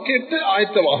முதல் துஆ கேட்டு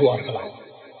ஆயத்தமாகுவார்களாம்.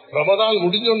 ரமதான்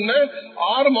முடிஞ்சோன்னு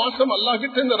 6 மாசம் அல்லாஹ்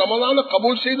கிட்ட இந்த ரமதான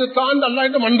கபூல் செய்து தான் அல்லாஹ்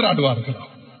கிட்ட மன்றாடுவார்கள்.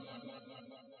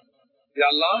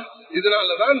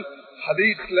 இதனாலதான்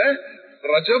ஹதீஸ்ல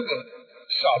ரஜப்,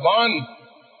 ஷாபான்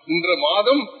என்ற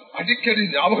மாதம் அடிக்கடி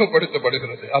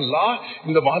ஞாபகப்படுத்தப்படுகிறது. அல்லாஹ்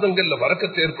இந்த மாதங்கள்ல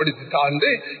வரக்கத்தை ஏற்படுத்தி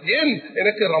தாண்டு ஏன்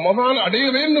எனக்கு ரமதான் அடைய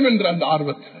வேண்டும் என்ற அந்த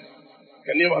ஆர்வத்தில்.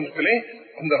 கண்ணியவான்களே,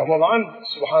 அந்த ரமதான்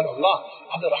சுப்ஹான் அல்லாஹ்,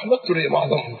 அது ரஹ்மத்துடைய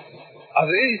மாதம்,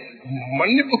 அது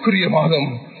மன்னிப்புக்குரிய மாதம்,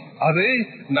 அது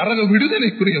நரக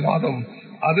விடுதலைக்குரிய மாதம்,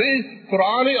 அது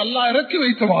குர்ஆனை அல்லாஹ் இறக்கி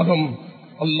வைத்த மாதம்,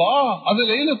 அல்லாஹ் அது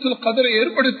லைலத்துல் கத்ரை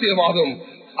ஏற்படுத்திய மாதம்,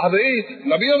 அதை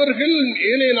நபி அவர்கள்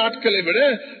ஏனைய நாட்களை விட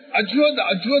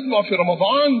அஜ்வத் மாஃபி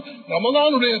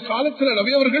ரமதானுடைய காலத்துல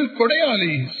நபி அவர்கள்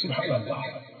கொடையாளி. சுப்ஹானல்லாஹ்.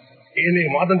 ஏனைய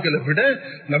மாதங்களை விட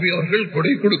நபி அவர்கள்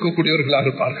கொடை கொடுக்கக்கூடியவர்களாக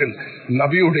இருப்பார்கள்.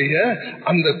 நபியுடைய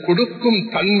அந்த கொடுக்கும்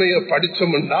தன்மையை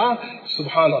படிச்சோம்னா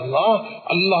சுப்ஹானல்லாஹ்,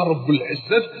 அல்லாஹ் ரப்புல்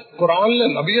இஸ்ஸத்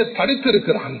குர்ஆன்ல நபியை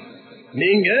தடுத்திருக்கிறான்.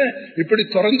 நீங்க இப்படி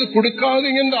திறந்து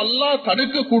கொடுக்காதீங்க என்று அல்லாஹ்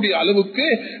தடுக்கக்கூடிய அளவுக்கு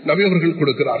நபி அவர்கள்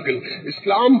கொடுக்கிறார்கள்.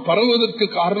 இஸ்லாம் பரவுவதற்கு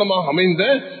காரணமாக அமைந்த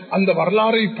அந்த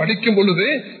வரலாறை படிக்கும் பொழுது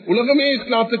உலகமே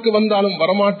இஸ்லாத்துக்கு வந்தாலும்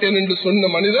வரமாட்டேன் என்று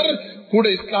சொன்ன மனிதர் கூட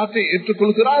இஸ்லாத்தை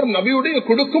ஏற்றுக்கொள்கிறார். நபியுடைய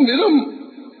கொடுக்கும் விதம்.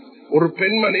 ஒரு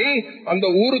பெண்மணி அந்த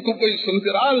ஊருக்கு போய்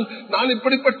சொல்கிறாள், நான்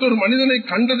இப்படிப்பட்ட ஒரு மனிதனை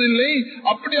கண்டதில்லை,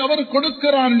 அப்படி அவர்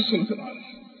கொடுக்கிறார் சொல்கிறார்.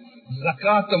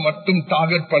 ஜகாத்தை மட்டும்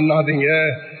டார்கெட் பண்ணாதீங்க.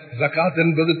 ஜகாத்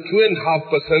என்பது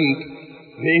 2.5%.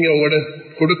 நீங்க உங்களோட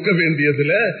கொடுக்க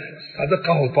வேண்டியதுல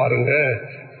சதக்காவை பாருங்க.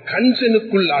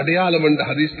 கஞ்சனுக்குள் அடையாளம் என்ற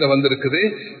ஹதீஸ்ல வந்திருக்குது,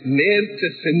 நேர்ச்சை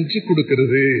செஞ்சு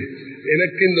கொடுக்கிறது.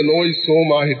 எனக்கு இந்த நோய்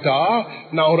சோமாகிட்டா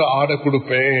நான் ஒரு ஆடை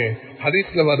கொடுப்பேன்.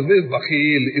 ஹதீஸ்ல வருது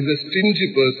பகீல் இஸ் a stingy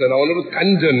person, அவன் ஒரு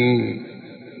கஞ்சன்.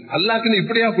 அல்லாஹ்க்கு நீ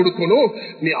இப்படியா கொடுக்கணும்?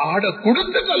 நீ ஆடை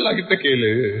கொடுத்துட்டு அல்லாஹ் கிட்ட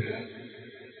கேளு.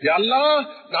 அல்லாஹ்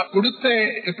நான் கொடுத்தேன்,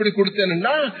 எப்படி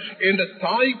கொடுத்தேன்னா என்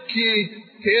தாய்க்கு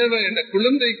தேவை, என்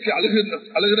குழந்தைக்கு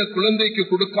அழுகிற குழந்தைக்கு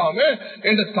கொடுக்காம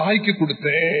என் தாய்க்கு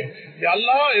கொடுத்தேன்.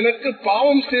 அல்லாஹ் எனக்கு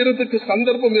பாவம் செய்யறதுக்கு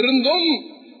சந்தர்ப்பம் இருந்தும்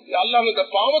அல்லாஹ் அந்த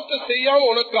பாவத்தை செய்யாம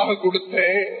உனக்காக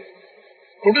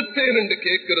கொடுத்தேன் என்று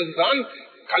கேட்கிறது தான்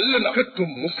கல்ல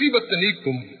நகர்த்தும், முசீபத்தை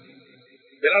நீக்கும்.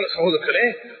 வேளாண் சகோதரர்களே,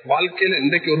 வாழ்க்கையில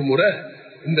இன்றைக்கு ஒரு முறை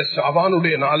இந்த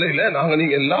ஷாபானுடைய நாளையில நாங்க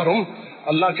நீங்க எல்லாரும்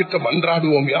அல்லாஹ் கிட்ட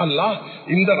மன்றாடுவோம், யா அல்லாஹ்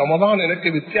இந்த ரமதான் எனக்கு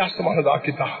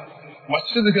வித்தியாசமானதாக்கிட்டா,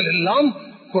 மஸ்ஜிதுகள் எல்லாம்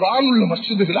குர்ஆன் உள்ள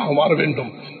மஸ்ஜிதுகளாக மாற வேண்டும்.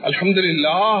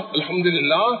 அல்ஹம்துலில்லாஹ்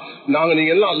அல்ஹம்துலில்லாஹ், நாங்க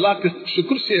நீங்க எல்லாம் அல்லாஹ்க்கு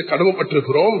ஷுக்ர் செய்ய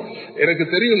கடமைப்பட்டிருக்கிறோம். எனக்கு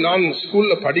தெரியும், நான்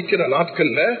ஸ்கூல்ல படிக்கிற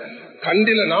நாட்கள்ல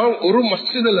கண்டில நான் ஒரு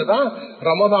மஸ்ஜிதுல தான்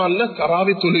ரமதான்ல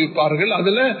தராவி தொழுவிப்பார்கள்.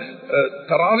 அதுல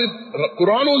தராவி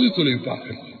குர்ஆன் ஓதி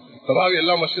தொழுவிப்பார்கள். தராவி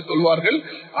எல்லா மஸ்ஜித் சொல்வார்கள்.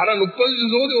 ஆனா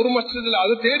 30 ஜோதி ஒரு மஸ்ஜிதுல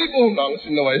அது தேடி போகும் நாங்க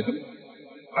சின்ன வயது.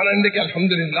 ஆனா இன்றைக்கு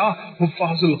அல்ஹம்துலில்லாஹ்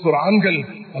ஹுஃபாஸுல் குர்ஆன்கள்,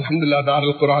 அல்ஹம்துலில்லாஹ்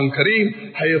தாருல் குர்ஆன் கரீம்,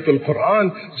 ஹையத்துல் குர்ஆன்,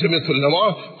 ஜமியத்துல் உலமா,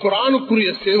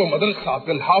 குர்ஆனுக்குரிய சேவை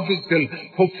மதரசாக்கள், ஹாஃபிஸ்கள்,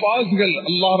 ஹுஃபாஸ்கள்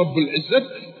அல்லாஹ் ரப்புல் இஸ்ஸத்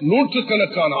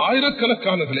நூற்றுக்கணக்கான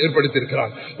ஆயிரக்கணக்கானவர்கள்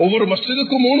ஏற்படுத்தியிருக்கிறார். ஒவ்வொரு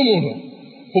மஸ்ஜிதுக்கும் 3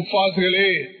 ஹுஃபாஸ்களே,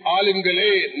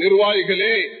 ஆலிம்களே,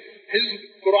 நிர்வாகிகளே,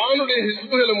 குர்ஆனுடைய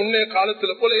ஹிஸ்புகளை முன்னே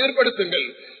காலத்துல போல ஏற்படுத்துங்கள்.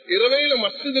 இரவையில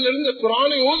மஸ்ஜிதிலிருந்து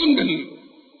குர்ஆனை ஓதுங்கள்.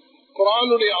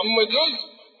 குர்ஆனுடைய அம்மஜூஸ்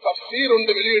தஃசீர்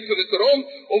ஒன்று வெளியிட்டிருக்கிறோம்.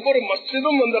 ஒவ்வொரு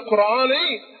மஸ்ஜிதும் அந்த குர்ஆனை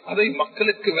அதை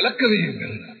மக்களுக்கு விளக்க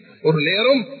வையுங்கள். ஒரு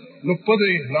நேரம் 30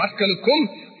 நாட்களுக்கும்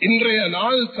இன்றைய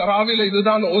நாள் தராவில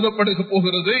இதுதான் ஓதப்படுக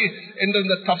போகிறது என்ற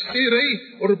இந்த தஃசீரை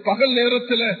ஒரு பகல்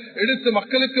நேரத்தில் எடுத்து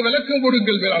மக்களுக்கு விளக்கம்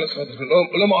கொடுங்கள். வேளாண் சகோதரர்களே,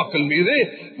 உலமாக்கள் மீது,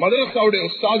 மதரசாவுடைய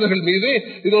உஸ்தாதுகள் மீது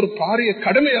இது ஒரு பாரிய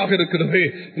கடமையாக இருக்கிறது.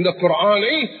 இந்த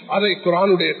குர்ஆனை, அதை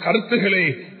குர்ஆனுடைய கருத்துக்களை,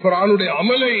 குர்ஆனுடைய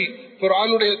அமலை,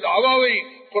 குர்ஆனுடைய தாவாவை,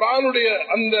 குர்ஆனுடைய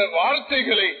அந்த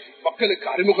வார்த்தைகளை மக்களுக்கு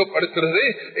அறிமுகப்படுத்துறது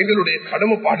எங்களுடைய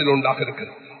கடமைப்பாடில் ஒன்றாக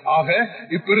இருக்கிறது. ஆக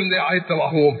இப்பிருந்தே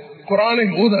ஆயத்தமாகவும் குர்ஆனை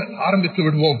ஓத ஆரம்பித்து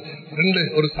விடுவோம்.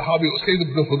 ஒரு சஹாபி உஸைத்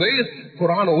இப்னு ஹுதைர்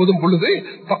குர்ஆன் ஓதும் பொழுது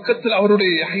பக்கத்தில்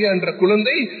அவருடைய யஹ்யா என்ற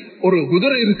குழந்தை, ஒரு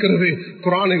குதிரை இருக்கிறது.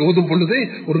 குர்ஆனை ஓதும் பொழுது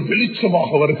ஒரு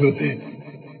வெளிச்சமாக வருகிறது.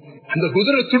 அந்த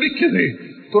குதிரை துடிக்குது.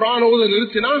 குர்ஆன் ஓத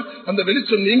நிறுத்தினா அந்த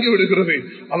வெளிச்சம் நீங்கி விடுகிறது.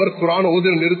 அவர் குர்ஆன்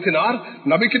ஓத நிறுத்தினார்.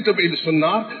 நபி கிட்ட போய்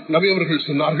சொன்னார். நபி அவர்கள்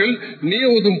சொன்னார்கள், நீ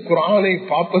ஓதும் குர்ஆனை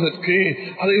பார்ப்பதற்கு,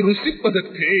 அதை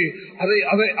ருசிப்பதற்கு,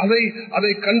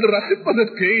 அதை கண்டு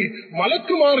ரசிப்பதற்கு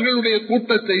மலக்குமார்களுடைய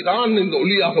கூட்டத்தை தான் இந்த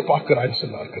ஒளியாக பார்க்கிறாய்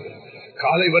சொன்னார்கள்.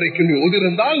 காலை வரைக்கும் நீ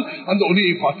ஓதிருந்தால் அந்த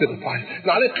ஒளியை பார்த்திருப்பாய்.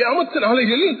 நாளை கியாமத்து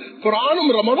நாளையில்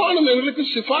குர்ஆனும் ரமதானும் எங்களுக்கு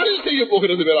சிபாரிஷ் செய்ய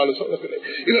போகிறது. வேளாண் சகோதரர்களே,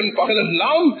 இவன்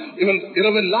பகலெல்லாம், இவன்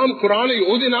இரவெல்லாம் குர்ஆனை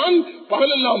ஓதினான்,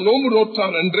 பகலெல்லாம் நோன்பு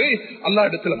நோற்றான் என்று அல்லாஹ்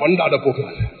இடத்துல மண்டாட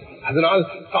போகிறது. அதனால்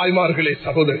தாய்மார்களே,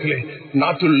 சகோதரர்களே,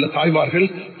 நாட்டில் உள்ள தாய்மார்கள்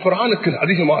குர்ஆனுக்கு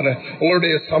அதிகமான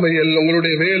உங்களுடைய சமையல்,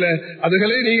 உங்களுடைய வேலை,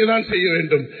 அதுகளே நீங்க தான் செய்ய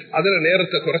வேண்டும். அதுல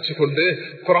நேரத்தை குறைச்சு கொண்டு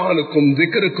குர்ஆனுக்கும்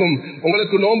திக்ருக்கும்,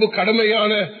 உங்களுக்கு நோன்பு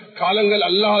கடமையான காலங்கள்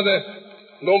அல்லாத,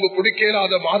 நோன்பு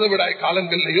பிடிக்காத மாதவிடாய்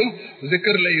காலங்களிலையும்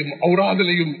திக்ர்லையும்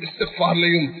ஔராதிலையும்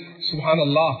இஸ்திக்ஃபார்லையும்,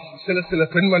 சுப்ஹானல்லாஹ், சில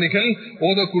பெண்மணிகள்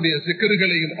ஓதக்கூடிய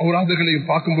சிக்கர்களையும் ஔராதுகளையும்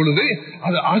பார்க்கும் பொழுது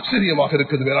அது ஆச்சரியமாக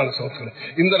இருக்குது. வேளாண் சகோதரர்களே,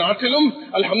 இந்த நாட்டிலும்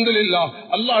அல்ஹம்துலில்லாஹ்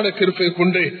அல்லாஹ்வுடைய கிருபை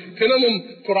கொண்டு தினமும்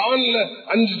குர்ஆன்ல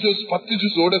 5 ஜுஸ் 10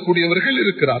 ஜுஸ் ஓடக்கூடியவர்கள்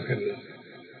இருக்கிறார்கள்.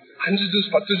 5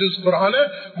 ஜுஸ் 10 ஜுஸ் குர்ஆனை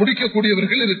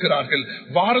முடிக்கக்கூடியவர்கள் இருக்கிறார்கள்.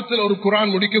 வாரத்தில் ஒரு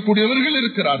குர்ஆன் முடிக்கக்கூடியவர்கள்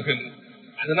இருக்கிறார்கள்.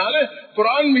 அதனால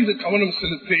குர்ஆன் மீது கவனம்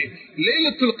செலுத்தி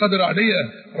லைலத்துல் கத்ர் அடைய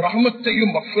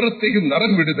ரஹ்மத்தையும் மஃபிரத்தையும்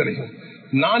நரக விடுதலையும்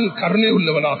நான் கருணை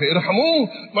உள்ளவனாக இரஹமு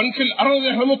மன்ஃபில் அர்தி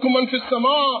யர்ஹமுக்கும் மன்ஃபிஸ்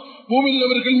ஸமா பூமியில்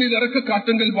உள்ளவர்கள் மீது இரக்க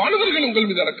காட்டுங்கள் வானவர்கள் உங்கள்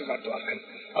மீது இரக்க காட்டுவார்கள்.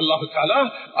 அல்லாஹ் தஆலா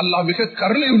அல்லாஹ் மிக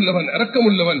கருணை உள்ளவன் இரக்கம்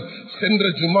உள்ளவன். சென்ற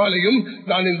ஜுமாலையும்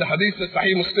நான் இந்த ஹதீஸ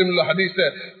சஹீஹ் முஸ்லிம் உள்ள ஹதீஸ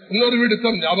இன்னொரு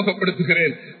விடுத்தம்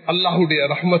ஞாபகப்படுத்துகிறேன். அல்லாஹ்வுடைய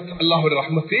ரஹ்மத் அல்லாஹ்வுடைய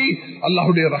ரஹ்மத்தை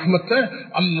அல்லாஹ்வுடைய ரஹ்மத்தை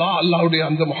அல்லாஹ்வுடைய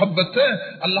அந்த முஹப்பத்தை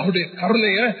அல்லாஹ்வுடைய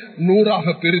கருணையை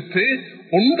 100ஆக பிரித்து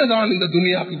ஒன்றுதான் இந்த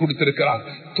துனியாவுக்கு கொடுத்திருக்கிறான்.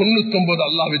 99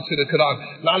 அல்லாஹ் வச்சிருக்கிறான்.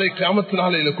 நாளை கியாமத்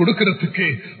நாளையில கொடுக்கிறதுக்கு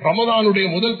ரமதானுடைய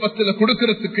முதல் 10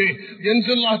 கொடுக்கிறதுக்கு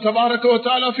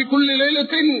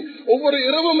ஒவ்வொரு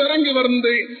இரவும் இறங்கி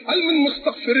வந்து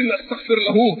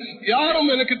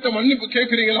யாரும் எனக்கு மன்னிப்பு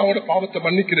கேட்கிறீங்களா அவங்களோட பாவத்தை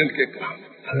மன்னிக்கிறேன்னு கேட்கிறான்.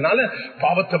 அதனால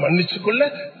பாவத்தை மன்னிச்சு கொள்ள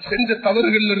செஞ்ச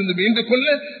தவறுகள்ல இருந்து மீண்டு கொள்ள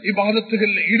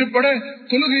இபாதத்துகள்ல ஈடுபட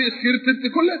தொழுகையை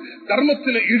சீர்திருத்திக் கொள்ள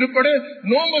தர்மத்தில் ஈடுபட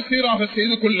நோம்ப சீராக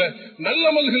செய்து கொள்ள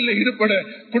நல்லமல்களில் ஈடுபட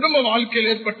குடும்ப வாழ்க்கையில்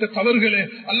ஏற்பட்ட தவறுகளை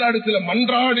அல்லாஹ்விடத்துல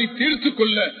மன்றாடி தீர்த்து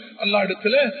கொள்ள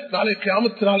அல்லாஹ்விடத்துல நாளை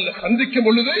கியாமத் நாள்ல சந்திக்கும்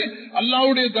பொழுது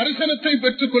அல்லாஹ்வுடைய தரிசனத்தை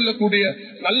பெற்றுக் கொள்ளக்கூடிய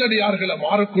நல்லடியார்களை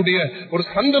மாறக்கூடிய ஒரு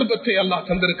சந்தர்ப்பத்தை அல்லாஹ்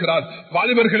தந்திருக்கிறார்.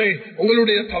 வாலிபர்களே,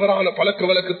 உங்களுடைய தவறான பழக்க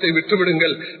வழக்கத்தை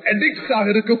விட்டுவிடுங்கள். அடிக்ட்ஸாக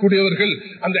இருக்கக்கூடியவர்கள்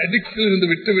அந்த அடிக்ட்ஸில் இருந்து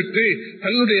விட்டுவிட்டு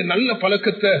தன்னுடைய நல்ல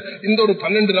பழக்கத்தை இந்த ஒரு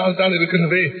 12 நாள் தான்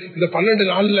இருக்கிறது. இந்த 12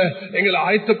 நாள்ல எங்களை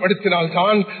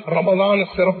ஆயத்தப்படுத்தினால்தான் ரமதான்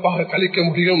சிறப்பாக கழிக்க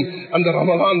முடியும். அந்த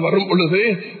ரமதான் வரும் பொழுது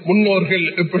முன்னோர்கள்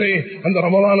எப்படி அந்த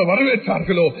ரமதான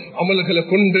வரவேற்றார்களோ அமல்களை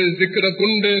கொண்டு திக்ர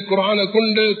கொண்டு குர்ஆனை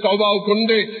கொண்டு தௌபாவை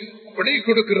கொண்டு அப்படி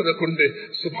கொடுக்கிறத கொண்டு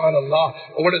சுப்ஹானல்லாஹ்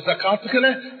உங்களோட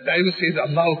ஜகாத்துகளை தயவு செய்து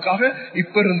அல்லாஹ்வுக்காக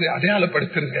இப்ப இருந்து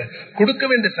அடையாளப்படுத்திருங்க. கொடுக்க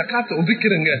வேண்டிய ஜகாத்தை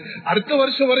ஒதுக்கிறங்க. அடுத்த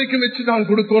வருஷம் வரைக்கும் வச்சு தான்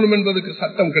கொடுக்கணும் என்பதுக்கு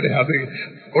சட்டம் கிடையாது.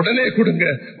 உடனே கொடுங்க,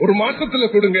 ஒரு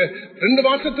மாசத்துல கொடுங்க, 2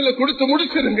 மாசத்துல கொடுத்து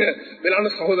முடிச்சிருங்க.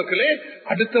 மேலான சகோதரர்களே,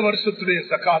 அடுத்த வருஷத்துடைய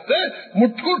ஜகாத்தை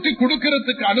முட்கூட்டி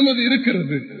கொடுக்கிறதுக்கு அனுமதி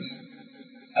இருக்கிறது.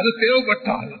 அது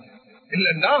தேவைப்பட்டால்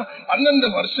இல்லன்னா அந்தந்த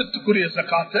வருஷத்துக்குரிய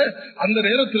ஜகாத்தை அந்த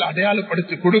நேரத்தில்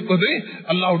அடையாளப்படுத்தி கொடுப்பது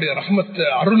அல்லாஹ்வுடைய ரஹ்மத்தை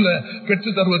அருளை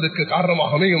பெற்று தருவதற்கு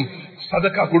காரணமாக அமையும்.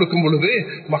 சதக்கா கொடுக்கும் பொழுது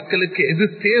மக்களுக்கு எது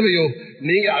தேவையோ,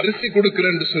 நீங்க அரிசி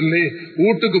கொடுக்கிறேன்னு சொல்லி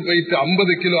வீட்டுக்கு போயிட்டு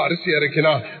 50 கிலோ அரிசி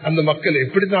இறக்கினா அந்த மக்கள்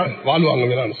எப்படிதான் வாழ்வாங்க?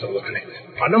 வேளாண் சகோதரர்களே,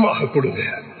 பணமாக கொடுங்க.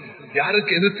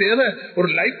 யாருக்கு எது தேவை? ஒரு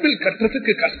லைட் பில்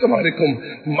கட்டுறதுக்கு கஷ்டமா இருக்கும்,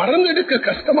 மறந்தெடுக்க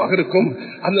கஷ்டமாக இருக்கும்,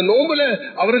 அந்த நோம்புல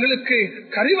அவர்களுக்கு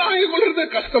கறி வாங்கி கொள்றது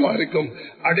கஷ்டமா இருக்கும்.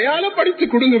 அடையாளப்படுத்தி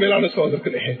கொடுங்க வேளாண்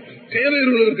சகோதரர்களே.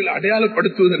 தேவையுள்ளவர்கள்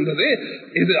அடையாளப்படுத்துவது என்பது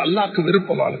இது அல்லாஹ்க்கு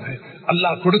விருப்பமானது.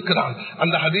 அல்லாஹ் கொடுக்கிறான்.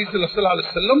 அந்த ஹதீஸ்ல ஸல்லல்லாஹு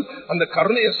அலைஹி வஸல்லம் அந்த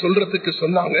கருணையை சொல்றதுக்கு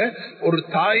சொன்னாங்க. ஒரு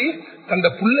தாய் தந்த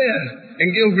புள்ளைய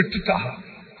எங்கேயோ விட்டுட்டா,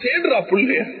 தேடுறா,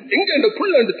 புள்ளைய எங்க இந்த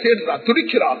புள்ள தேடுறா,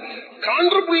 துடிக்கிறா,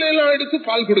 காண்ற புள்ளையெல்லாம் எடுத்து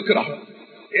பால் கொடுக்கிறா.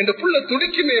 என் புள்ள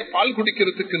துடிக்குமே பால்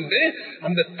குடிக்கிறதுக்கு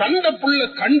அந்த தண்ட புள்ள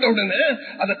கண்ட உடனே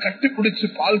அதை கட்டி பிடிச்சு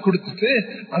பால் கொடுத்துட்டு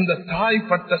அந்த தாய்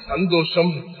பட்ட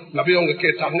சந்தோஷம். நபி அவங்க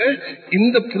கேட்டாங்க,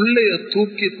 இந்த புள்ளைய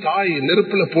தூக்கி தாய்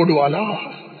நெருப்புல போடுவாளா?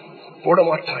 போட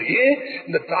மாட்டாயே.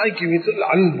 இந்த தாய்க்கு மீது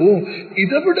அன்பு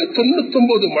இதை விட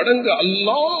 99 மடங்கு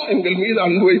அல்லாஹ் எங்கள் மீது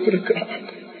அன்பு வைத்திருக்கிறார்.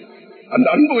 அந்த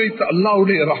அன்பு வைத்து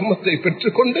அல்லாஹ்வுடைய ரஹ்மத்தை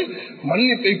பெற்றுக்கொண்டு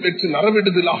மன்னிப்பை பெற்று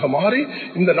நரவிடுதலாக மாறி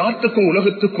இந்த நாட்டுக்கும்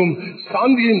உலகத்துக்கும்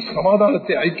சாந்தியும்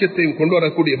சமாதானத்தை ஐக்கியத்தையும் கொண்டு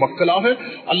வரக்கூடிய மக்களாக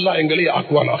அல்லாஹ் எங்களை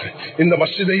ஆக்குவானாக. இந்த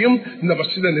மஸ்ஜிதையும் இந்த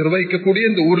மஸ்ஜிதை நிர்வகிக்கக்கூடிய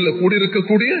இந்த ஊர்ல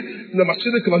கூடியிருக்கக்கூடிய இந்த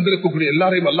மஸ்ஜிதுக்கு வந்திருக்கக்கூடிய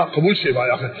எல்லாரையும் அல்லாஹ் கபூல்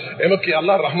செய்வாயாக. எமக்கு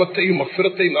அல்லாஹ் ரஹ்மத்தையும்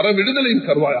மக்ஃபிரத்தையும் நரவிடுதலையும்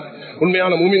தருவாயாக.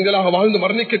 உண்மையான மூமின்களாக வாழ்ந்து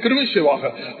மரணிக்க கிருபை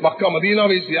செய்வாக. மக்கா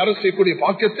மதீனாவை ஜியாரத் செய்யக்கூடிய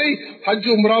பாக்கியத்தை,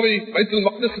 ஹஜ் உம்ராவை பைத்துல்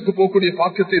மக்தஸுக்கு போகக்கூடிய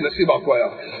பாக்கியத்தை நசீபா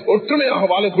ஒற்றுமையாக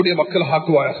வாழக்கூடிய மக்கள்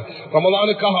ஆக்குவாயாக.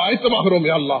 ரமதானுக்காக ஆயத்தமாகிறோம்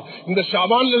யா அல்லாஹ். இந்த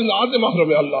ஷாபான்ல இருந்து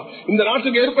ஆயத்தமாகிறோம் யா அல்லாஹ். இந்த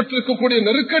நாட்டுக்கு ஏற்பட்டிருக்கக்கூடிய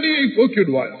நெருக்கடியை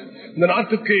போக்கிடுவாயாக. இந்த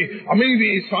நாட்டுக்கு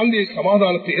அமைதியை, சாந்தியை,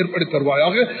 சமாதானத்தை ஏற்படுத்தி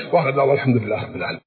தருவாயாக. அல்ஹம்துலில்லாஹ்.